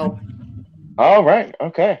lockdown. Oh right,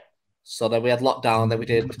 okay. So then we had lockdown. Then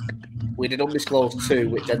we did undisclosed 2,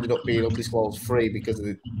 which ended up being undisclosed 3 because of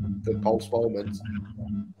the postponement.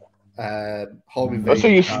 Home invasion. So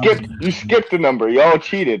you skipped the number. Y'all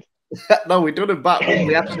cheated. No, we done it back.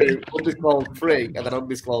 We had to do undisclosed 3 and then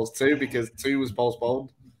undisclosed 2 because 2 was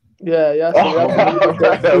postponed. Yeah. So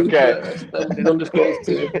okay. Undisclosed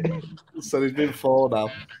 2. So there's been 4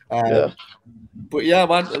 now. But yeah,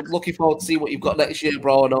 man, looking forward to see what you've got next year,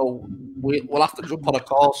 bro. I know we'll have to jump on a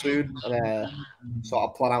call soon and sort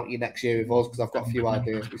of plan out your next year with us, because I've got a few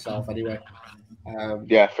ideas myself anyway.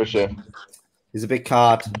 Yeah, for sure. There's a big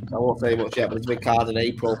card. I won't say much yet, but there's a big card in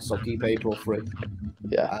April, so keep April free.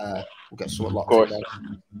 Yeah. We'll get something locked in there.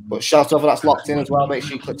 But shout out for that's locked in as well. Make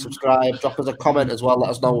sure you click subscribe. Drop us a comment as well. Let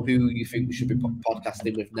us know who you think we should be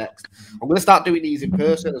podcasting with next. I'm going to start doing these in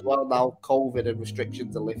person as well now. COVID and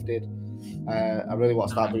restrictions are lifted. I really want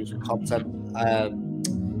to start doing some content.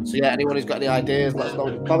 So yeah, anyone who's got any ideas, let us know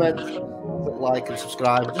in the comments. Click like and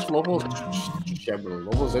subscribe. Just love us. Just generally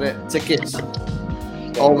love us, innit? Tickets.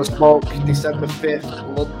 All the Smoke, December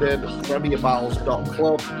 5th, London,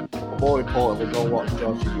 premierbattles.club. More importantly, go watch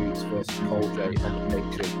Josh Hughes versus Cole J on the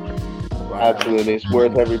Patreon. Absolutely, it's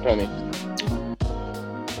worth every penny.